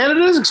drum corps, and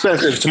it is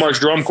expensive to march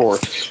drum corps.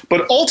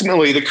 But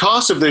ultimately, the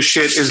cost of this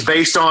shit is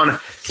based on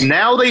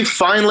now they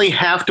finally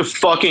have to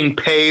fucking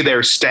pay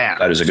their staff.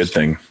 That is a good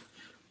thing.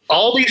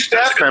 All these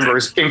staff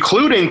members,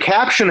 including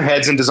caption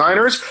heads and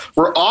designers,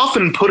 were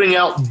often putting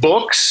out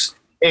books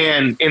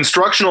and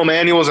instructional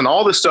manuals and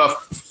all this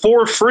stuff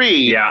for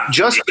free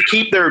just to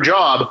keep their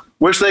job,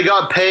 which they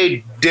got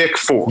paid dick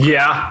for.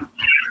 Yeah.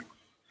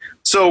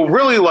 So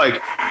really,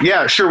 like,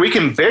 yeah, sure, we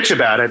can bitch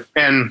about it.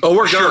 And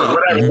we're sure, gonna.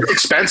 whatever, it's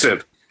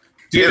expensive.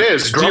 It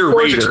is. Dear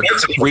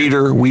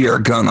reader, we are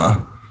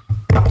gonna.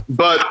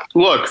 But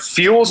look,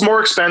 fuel's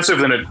more expensive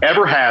than it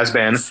ever has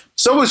been.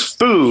 So is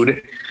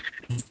food.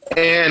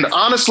 And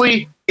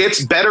honestly,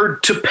 it's better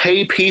to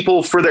pay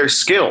people for their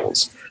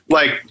skills.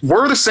 Like,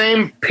 we're the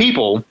same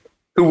people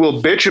who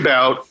will bitch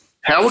about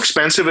how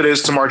expensive it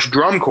is to march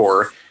drum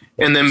corps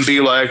and then be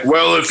like,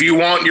 well, if you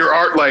want your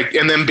art, like,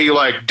 and then be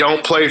like,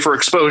 don't play for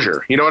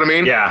exposure. You know what I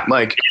mean? Yeah.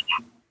 Like,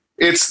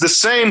 it's the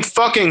same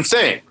fucking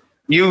thing.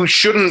 You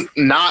shouldn't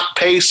not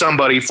pay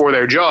somebody for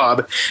their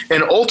job.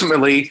 And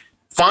ultimately,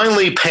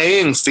 finally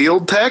paying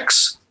field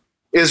techs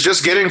is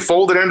just getting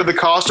folded into the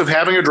cost of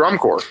having a drum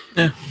corps.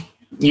 Yeah.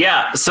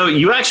 Yeah, so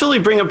you actually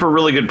bring up a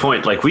really good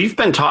point. Like, we've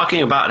been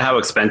talking about how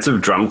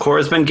expensive drum corps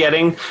has been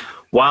getting,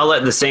 while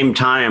at the same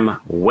time,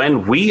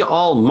 when we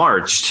all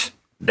marched,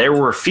 there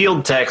were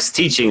field techs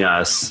teaching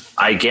us,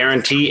 I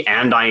guarantee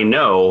and I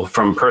know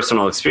from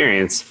personal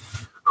experience,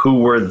 who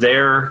were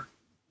there,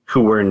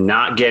 who were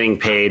not getting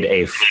paid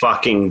a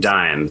fucking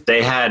dime.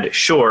 They had,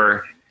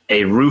 sure,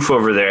 a roof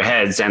over their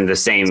heads and the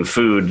same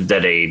food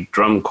that a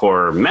drum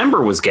corps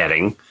member was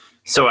getting.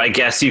 So I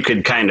guess you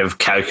could kind of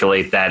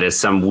calculate that as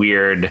some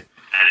weird,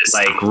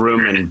 like,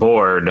 room and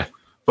board.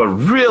 But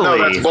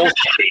really,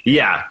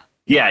 yeah,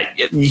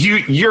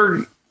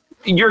 you're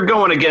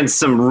going against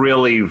some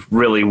really,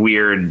 really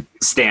weird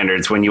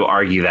standards when you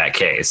argue that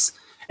case.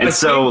 And I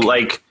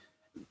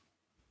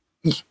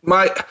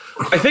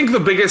think the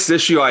biggest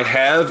issue I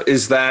have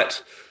is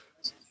that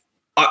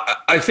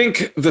I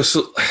think this.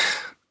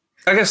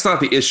 I guess not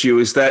the issue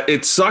is that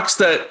it sucks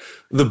that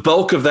the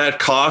bulk of that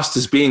cost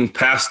is being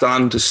passed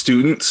on to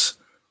students.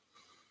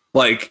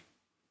 Like,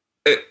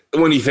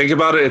 when you think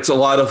about it, it's a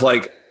lot of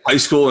like high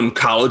school and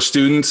college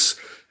students,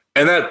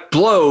 and that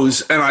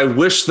blows. And I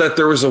wish that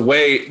there was a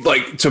way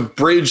like to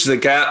bridge the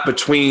gap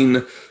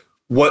between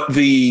what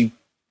the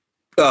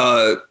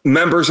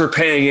members are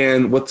paying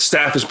in, what the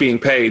staff is being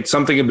paid,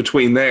 something in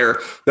between there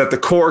that the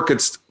Corps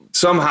could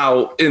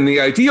somehow, in the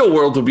ideal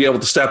world, would be able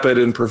to step in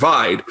and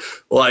provide,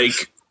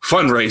 like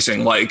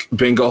fundraising, like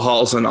bingo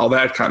halls and all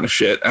that kind of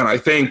shit. And I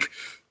think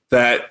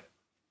that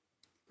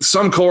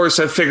some corps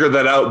have figured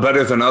that out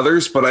better than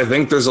others, but I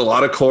think there's a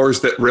lot of corps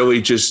that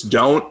really just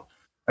don't.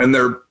 And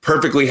they're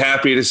perfectly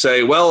happy to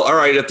say, well, all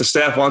right, if the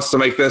staff wants to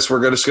make this,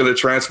 we're just going to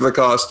transfer the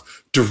cost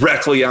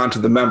directly onto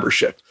the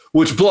membership,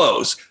 which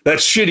blows.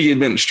 That's shitty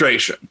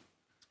administration.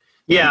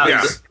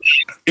 Yeah.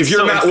 If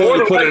you're not willing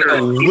to put in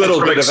a little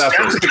bit of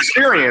effort.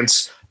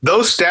 Experience,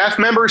 those staff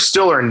members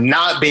still are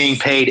not being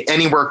paid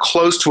anywhere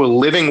close to a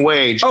living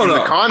wage in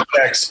the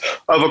context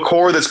of a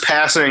Corps that's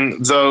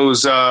passing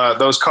those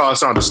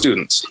costs on to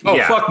students.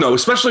 Fuck no,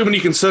 especially when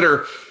you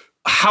consider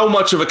how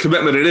much of a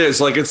commitment it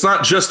is. Like, it's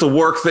not just the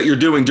work that you're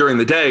doing during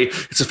the day.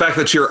 It's the fact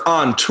that you're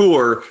on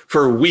tour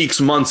for weeks,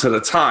 months at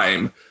a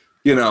time.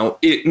 You know,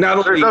 it not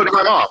only... There's no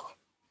time off.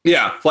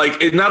 Yeah, like,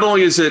 it not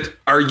only is it,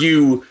 are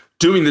you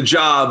doing the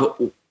job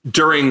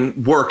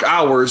during work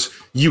hours,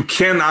 you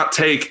cannot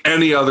take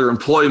any other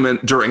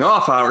employment during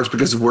off hours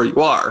because of where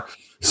you are.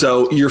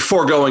 So you're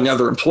foregoing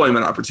other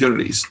employment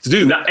opportunities to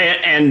do that.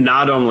 And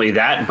not only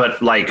that,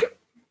 but like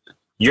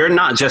you're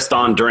not just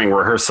on during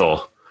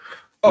rehearsal.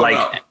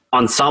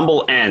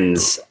 Ensemble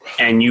ends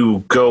and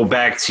you go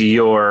back to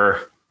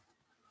your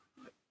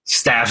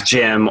staff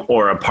gym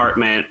or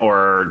apartment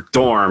or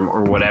dorm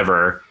or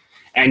whatever,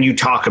 and you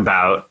talk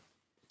about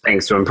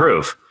things to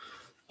improve.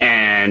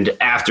 And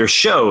after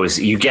shows,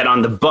 you get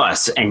on the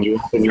bus and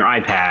you open your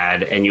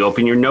iPad and you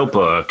open your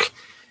notebook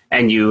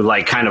and you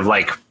kind of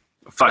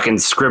fucking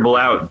scribble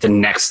out the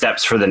next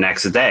steps for the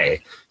next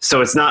day.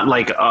 So it's not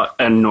like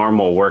a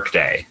normal work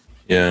day.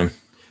 Yeah.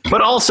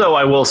 But also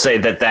I will say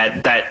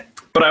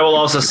but I will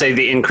also say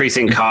the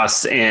increasing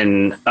costs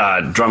in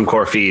drum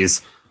corps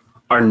fees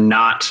are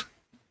not,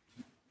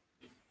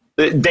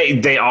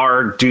 they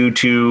are due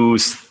to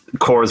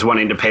corps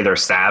wanting to pay their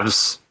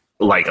staffs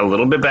a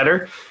little bit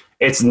better.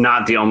 It's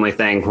not the only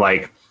thing,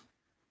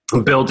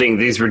 building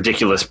these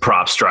ridiculous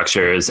prop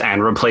structures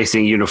and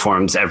replacing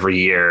uniforms every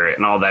year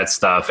and all that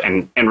stuff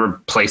and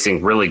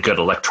replacing really good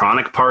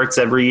electronic parts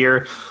every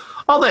year.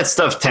 All that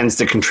stuff tends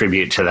to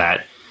contribute to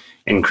that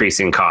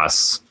increasing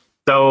costs.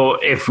 So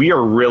if we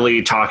are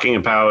really talking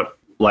about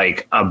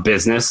a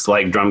business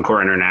like Drum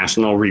Corps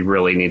International, we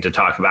really need to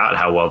talk about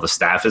how well the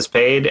staff is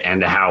paid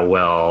and how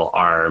well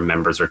our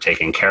members are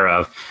taken care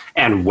of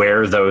and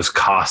where those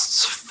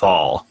costs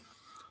fall.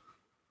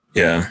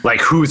 Yeah.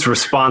 Who's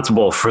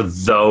responsible for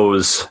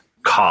those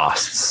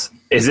costs?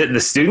 Is it the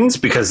students?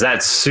 Because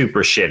that's super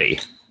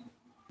shitty.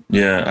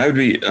 Yeah, I would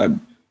be.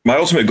 My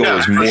ultimate goal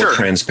is more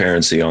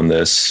transparency on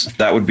this.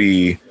 That would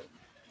be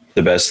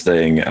the best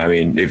thing. I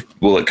mean,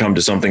 will it come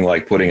to something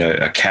like putting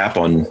a cap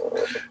on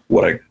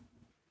what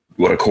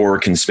a corps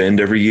can spend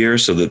every year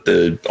so that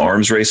the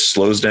arms race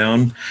slows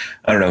down?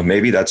 I don't know.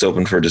 Maybe that's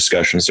open for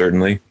discussion,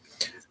 certainly.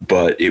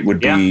 But it would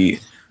be.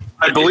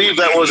 I believe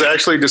that was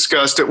actually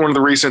discussed at one of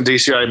the recent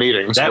DCI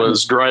meetings. That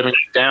was driving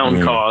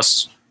down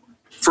costs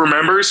for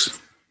members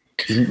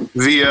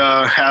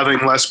via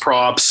having less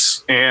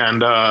props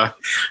and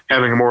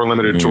having a more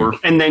limited tour.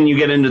 And then you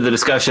get into the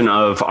discussion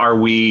of, are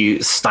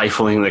we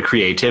stifling the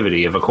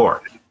creativity of a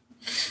corps?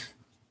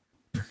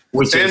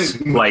 Which is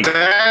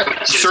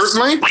that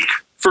certainly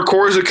for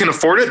corps that can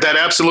afford it, that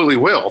absolutely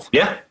will.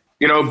 Yeah.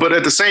 But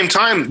at the same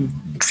time,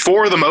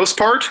 for the most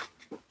part,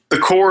 the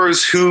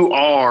corps who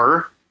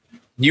are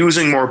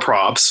using more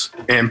props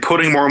and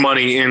putting more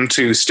money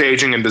into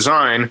staging and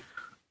design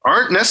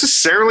aren't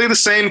necessarily the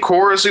same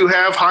corps who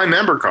have high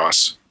member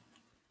costs.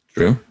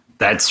 True.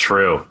 That's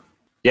true.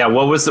 Yeah.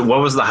 What was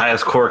the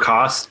highest corps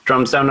cost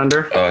Drums Down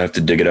Under? I have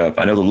to dig it up.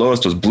 I know the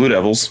lowest was Blue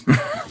Devils.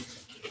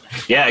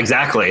 Yeah,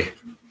 exactly.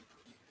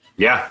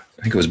 Yeah.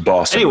 I think it was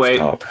Boston. Anyway,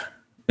 top.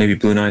 Maybe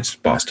Blue Knights,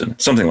 Boston,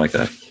 something like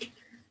that.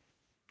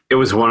 It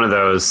was one of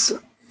those.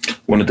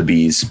 One of the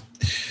Bs.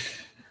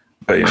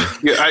 But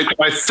yeah,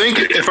 I think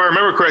if I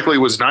remember correctly, it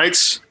was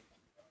Knights.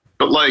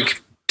 But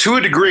to a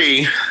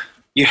degree,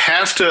 you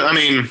have to. I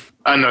mean,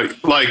 I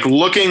don't know.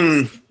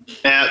 Looking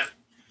at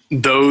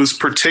those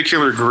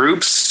particular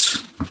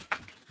groups,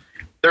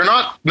 they're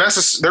not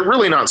They're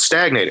really not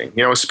stagnating.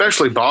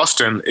 Especially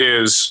Boston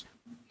is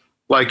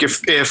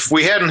if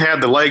we hadn't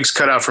had the legs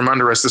cut out from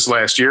under us this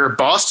last year,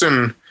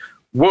 Boston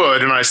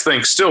would, and I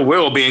think still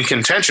will, be in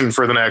contention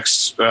for the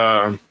next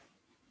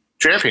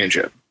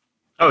championship.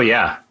 Oh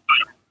yeah.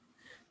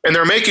 And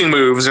they're making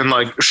moves, and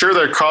sure,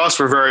 their costs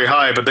were very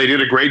high, but they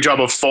did a great job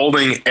of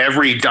folding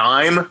every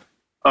dime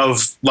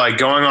of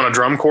going on a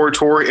drum corps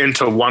tour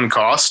into one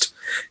cost.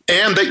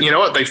 And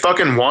that, they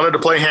fucking wanted to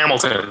play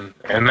Hamilton,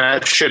 and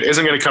that shit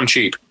isn't going to come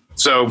cheap.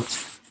 So,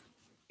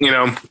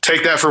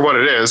 take that for what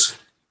it is.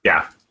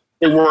 Yeah.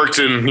 It worked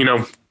in,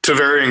 to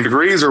varying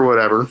degrees or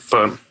whatever,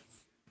 but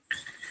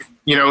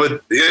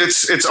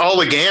it's all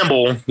a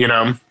gamble,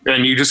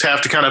 and you just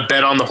have to kind of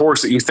bet on the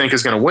horse that you think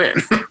is going to win.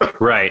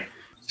 Right.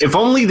 If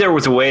only there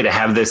was a way to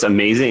have this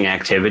amazing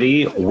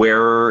activity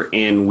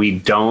wherein we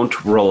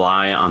don't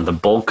rely on the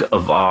bulk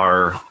of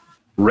our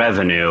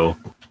revenue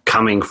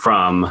coming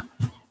from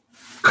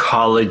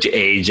college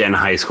age and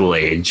high school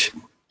age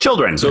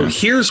children. So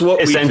here's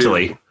what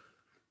essentially we do.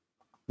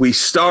 We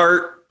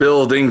start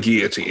building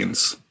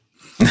guillotines.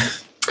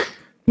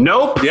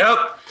 Nope. Yep.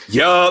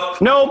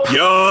 Nope.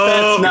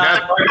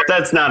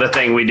 That's not a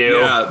thing we do.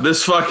 Yeah,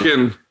 this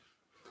fucking,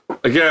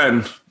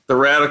 again, the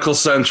radical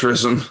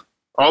centrism.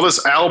 All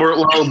this Albert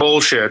Lowe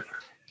bullshit.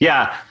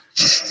 Yeah.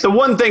 The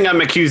one thing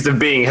I'm accused of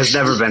being has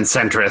never been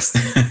centrist.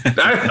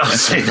 I'll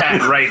say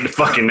that right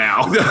fucking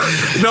now.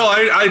 No,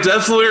 I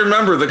definitely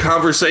remember the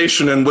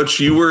conversation in which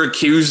you were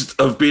accused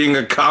of being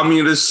a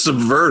communist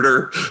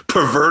subverter,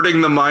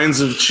 perverting the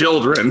minds of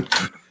children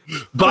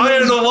by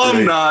an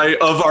alumni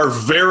of our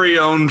very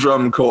own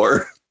drum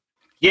corps.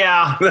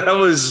 Yeah. That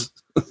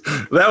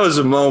was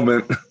a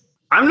moment.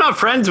 I'm not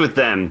friends with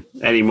them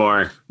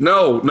anymore.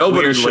 No,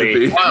 nobody should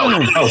be.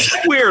 Wow.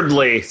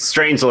 Weirdly,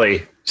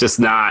 strangely, just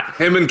not.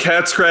 Him and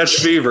Cat Scratch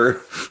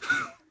Fever.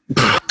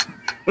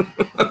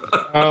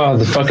 Oh,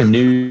 the fucking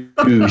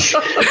douche.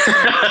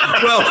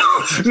 Well,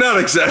 not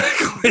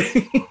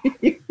exactly.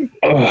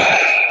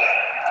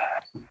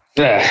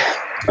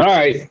 All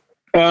right.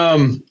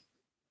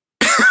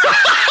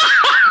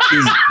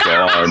 He's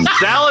gone.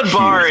 Salad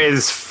bar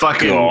is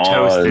fucking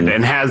toasted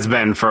and has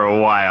been for a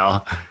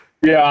while.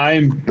 Yeah,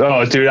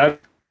 dude,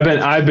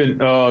 I've been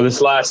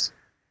this last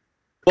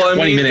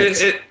 20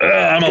 minutes.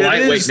 I'm a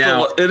lightweight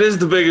now. It is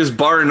the biggest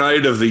bar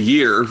night of the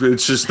year.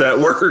 It's just that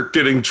we're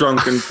getting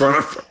drunk in front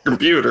of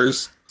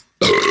computers.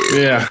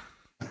 Yeah.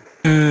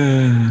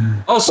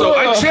 Also,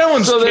 I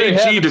challenged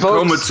KG to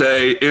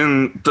Komite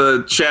in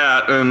the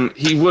chat, and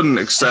he wouldn't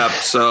accept.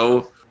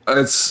 So I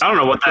don't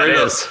know what that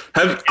is.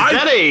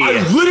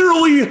 I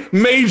literally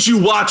made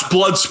you watch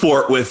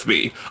Bloodsport with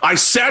me. I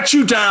sat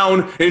you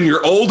down in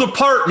your old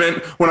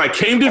apartment when I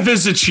came to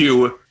visit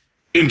you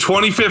in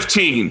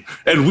 2015,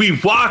 and we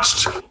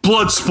watched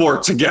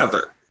Bloodsport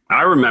together.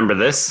 I remember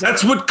this.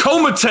 That's what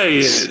Komite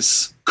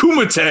is.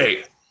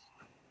 Kumite.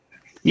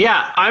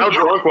 Yeah, How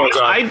drunk was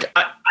I?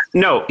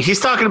 No, he's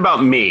talking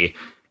about me.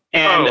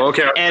 And,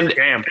 okay. And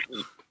damn.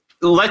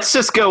 Let's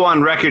just go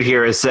on record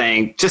here as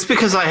saying, just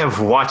because I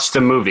have watched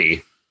a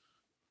movie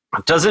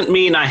doesn't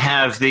mean I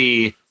have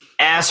the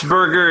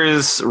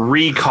Asperger's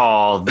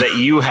recall that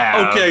you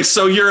have. Okay,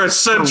 so you're a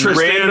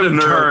centrist and a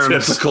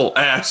neurotypical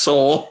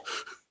asshole.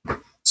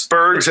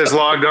 Spurgs has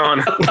logged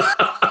on.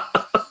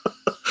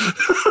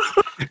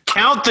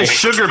 Count the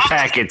sugar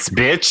packets,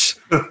 bitch.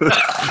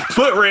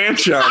 Put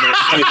ranch on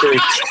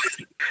it.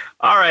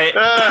 All right.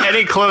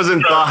 Any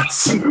closing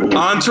thoughts?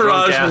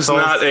 Entourage has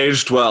not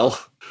aged well.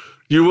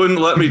 You wouldn't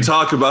let me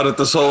talk about it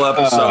this whole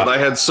episode. I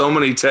had so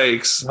many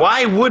takes.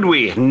 Why would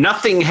we?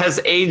 Nothing has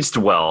aged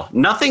well.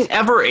 Nothing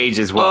ever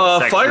ages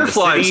well.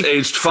 Firefly's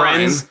aged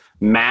Friends,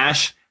 fine.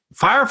 MASH.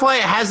 Firefly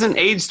hasn't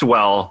aged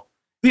well.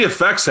 The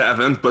effects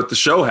haven't, but the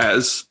show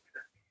has.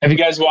 Have you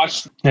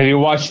watched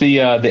the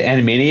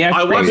Animaniacs?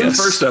 I watched the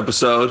first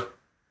episode.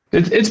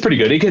 It's pretty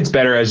good. It gets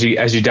better as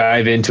you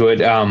dive into it.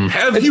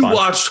 Have you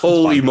watched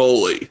Holy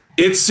Moly?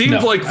 It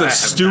seemed like the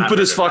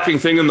stupidest fucking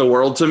thing in the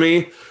world to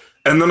me.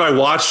 And then I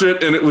watched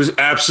it, and it was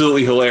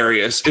absolutely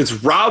hilarious. It's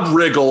Rob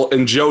Riggle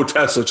and Joe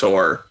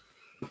Tessitore,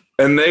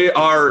 and they're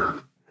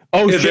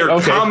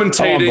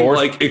commentating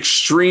like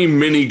extreme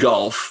mini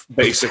golf,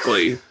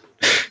 basically.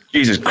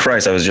 Jesus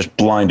Christ, I was just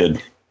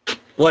blinded.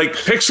 Like,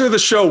 picture the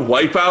show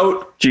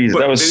Wipeout. Jeez,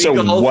 that was so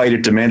white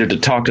it demanded to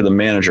talk to the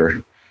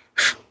manager.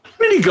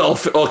 Mini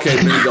golf. Okay,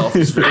 mini golf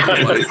is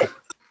very white.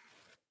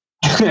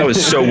 That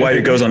was so white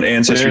it goes on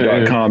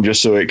Ancestry.com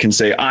just so it can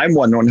say, I'm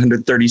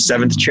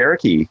 137th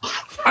Cherokee.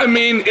 I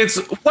mean,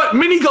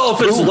 mini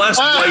golf is less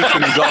white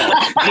than golf.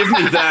 Give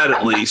me that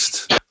at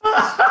least.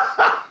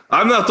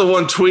 I'm not the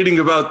one tweeting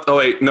about. Oh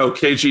wait, no,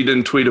 KG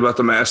didn't tweet about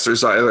the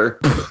Masters either.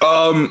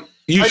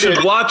 You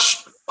should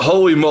watch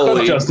Holy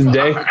Moly. Justin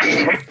Day.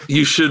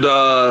 You should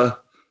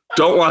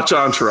don't watch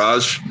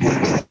Entourage.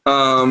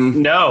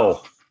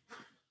 No.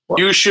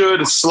 You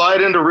should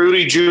slide into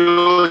Rudy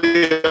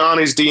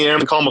Giuliani's DM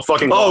and call him a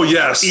fucking. Oh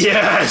yes,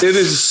 yes. It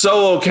is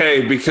so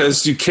okay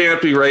because you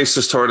can't be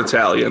racist toward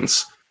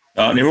Italians.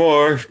 Not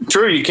anymore.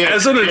 True, you can't.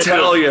 As an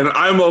Italian,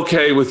 I'm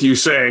okay with you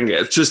saying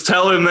it. Just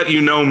tell him that you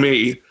know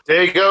me.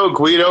 There you go,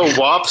 Guido.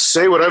 Wop,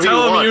 say whatever you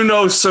want. Tell him you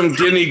know some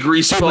Guinea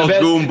greaseball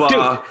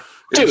Goomba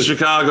in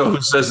Chicago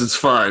who says it's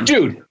fine.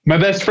 Dude, my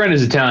best friend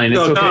is Italian. It's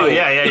okay. Oh,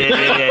 yeah.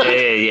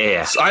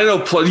 I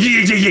know.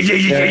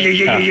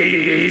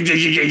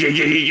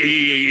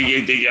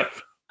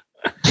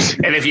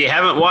 And if you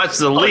haven't watched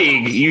The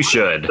League, you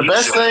should. The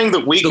best thing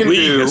that we can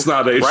do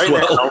right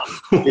now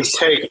is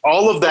take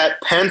all of that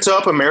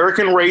pent-up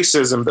American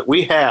racism that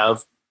we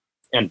have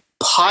and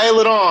pile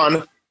it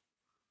on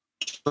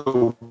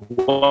to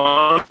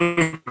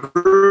one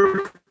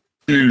group.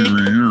 Dude,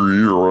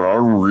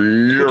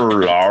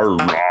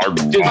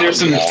 there's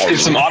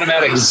some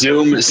automatic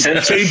zoom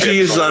censorship. KG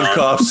is on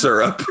cough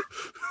syrup.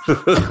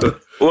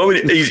 Well,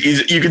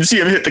 you can see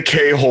him hit the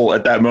K hole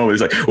at that moment.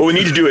 He's like, what we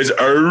need to do is.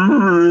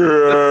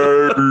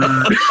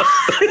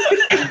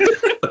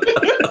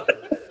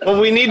 What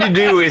we need to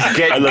do is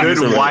get good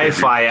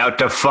Wi-Fi out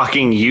to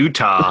fucking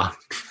Utah.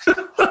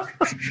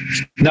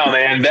 No,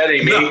 man, that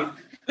ain't me.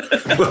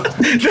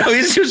 No,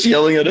 he's just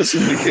yelling at us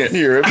and we can't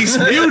hear him. He's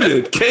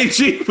muted.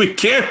 KG, we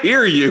can't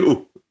hear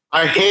you.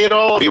 I hate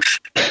all of you,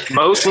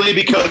 mostly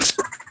because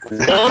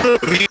one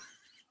of you.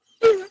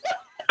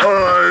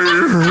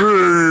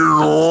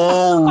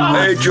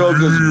 Hey,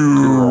 Joker.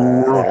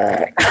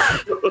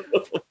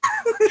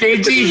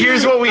 KG,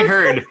 here's what we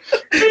heard.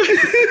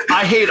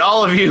 I hate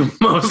all of you,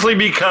 mostly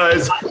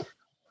because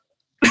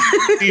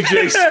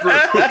DJ Screw.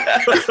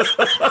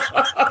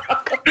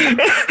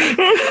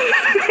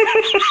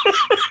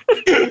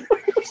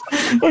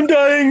 I'm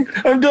dying.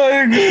 I can't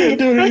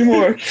do it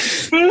anymore.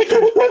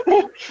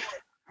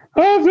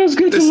 Oh, it feels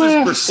good This to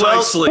laugh. is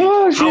precisely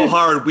how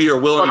hard we are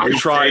willing to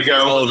try for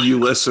all of you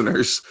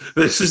listeners.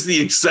 This is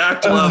the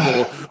exact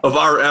level of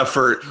our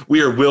effort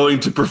we are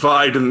willing to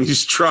provide in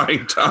these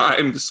trying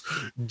times.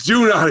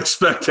 Do not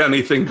expect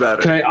anything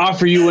better. Can I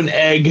offer you an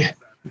egg?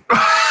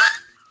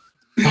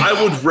 I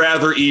would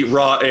rather eat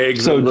raw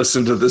eggs than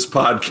listen to this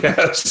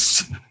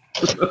podcast.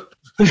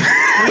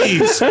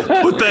 Please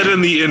put that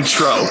in the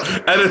intro.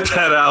 Edit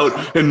that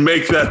out and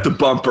make that the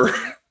bumper.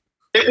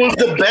 It was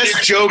the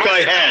best joke I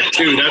had,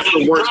 too. That's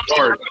the worst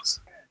part.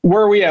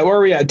 Where are we at?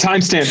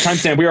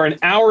 Timestamp. We are an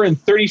hour and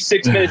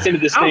 36 minutes into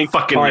this thing.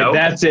 fucking All right, know.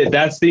 that's it.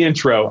 That's the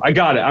intro. I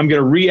got it. I'm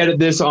going to re-edit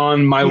this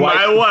on my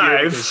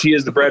wife. She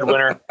is the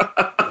breadwinner.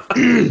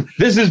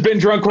 This has been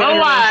Drunk Corner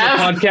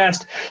International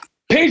Podcast.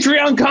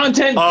 Patreon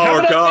content.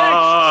 Our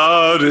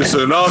God is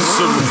an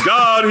awesome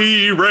God.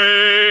 He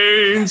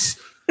reigns.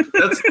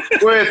 That's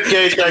With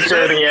case I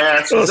said the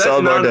ass.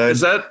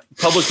 is that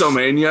public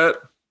domain yet?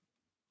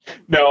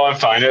 No, I'm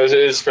fine. It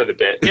was for the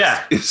bit.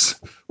 Yeah.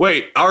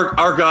 Wait,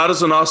 our God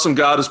is an awesome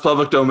God is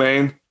public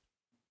domain?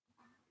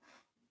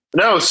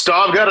 No,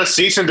 Staub got a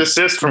cease and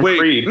desist from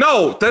Creed.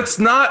 No, that's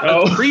not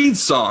a Creed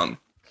song.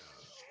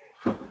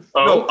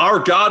 No, our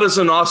God is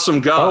an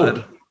awesome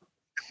God.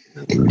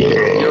 You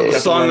know, the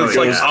song that's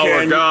like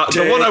our God.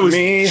 The one I was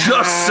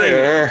just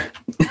singing.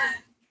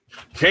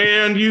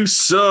 Can you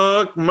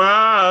suck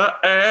my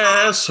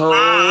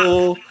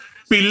asshole?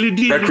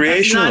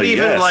 Recreationally, Not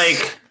even yes.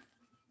 like.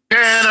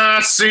 Can I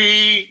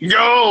see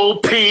your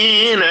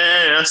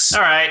penis?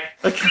 All right.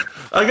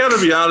 I gotta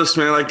be honest,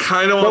 man. I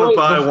kind of want to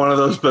buy one of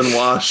those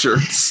Benoit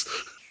shirts.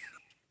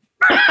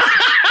 Have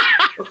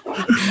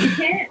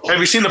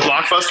you seen the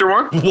Blockbuster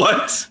one?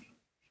 What?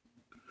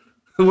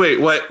 Wait.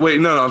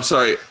 No, I'm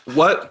sorry.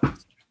 What?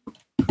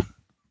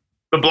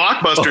 The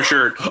Blockbuster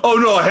shirt. Oh,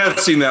 no, I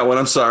have seen that one.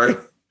 I'm sorry.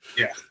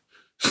 Yeah.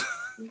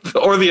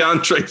 Or the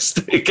Entree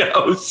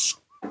Steakhouse.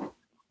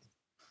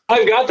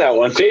 I've got that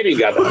one. Fabian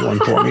got that one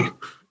for me.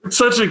 It's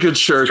such a good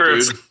shirt,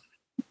 dude.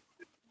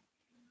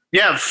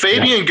 Yeah,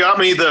 Fabian got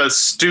me the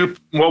stupid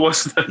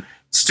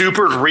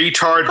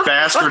retard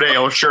bastard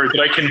ale shirt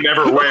that I can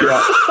never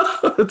wear.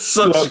 It's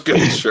such a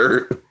good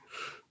shirt.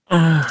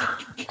 At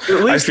least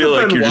I feel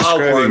the like you're Benoit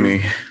describing one,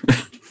 me.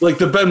 Like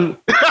the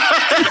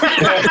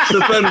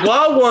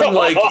Benoit one,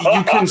 like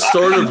you can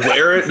sort of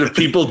wear it, and if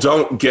people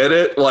don't get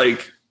it,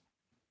 like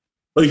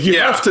you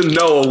have to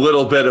know a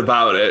little bit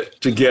about it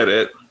to get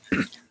it.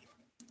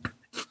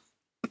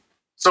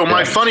 So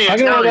my funny I'm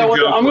going to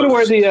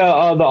wear the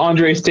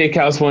Andre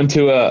Steakhouse one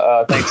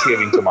to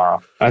Thanksgiving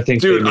tomorrow. I think.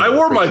 Dude, I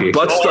wore my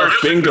butt stuff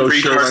bingo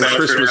shirt on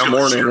Christmas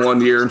morning one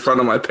year in front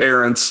of my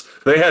parents.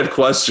 They had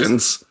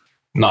questions.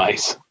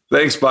 Nice.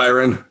 Thanks,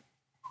 Byron,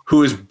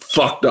 who is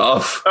fucked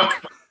off. All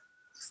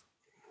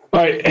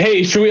right,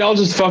 hey, should we all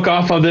just fuck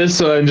off on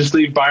this and just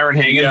leave Byron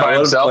hanging by let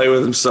himself? him play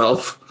with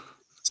himself.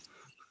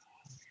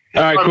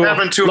 All right, cool.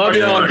 Love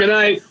you all. Good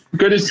night.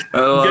 Good to see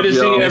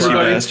you,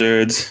 everybody.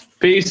 Bastards.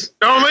 Peace.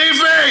 Don't leave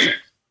me!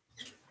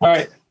 All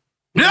right.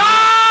 No!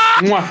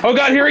 Oh,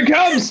 God, here he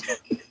comes.